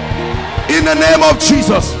in the name of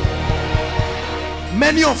Jesus.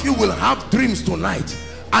 Many of you will have dreams tonight,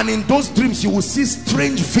 and in those dreams you will see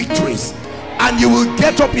strange victories, and you will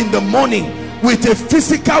get up in the morning with a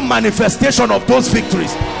physical manifestation of those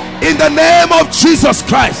victories in the name of Jesus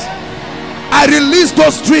Christ. I release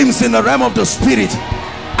those dreams in the realm of the spirit.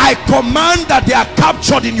 I command that they are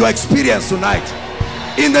captured in your experience tonight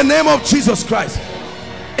in the name of Jesus Christ.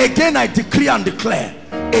 Again, I decree and declare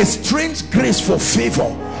a strange grace for favor,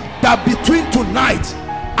 that between tonight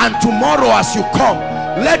and tomorrow as you come,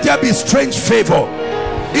 let there be strange favor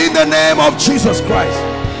in the name of Jesus Christ.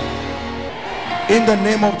 In the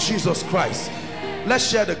name of Jesus Christ. Let's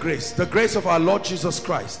share the grace of our Lord Jesus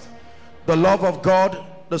Christ, the love of God,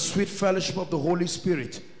 the sweet fellowship of the Holy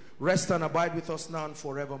Spirit rest and abide with us now and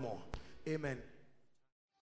forevermore. Amen.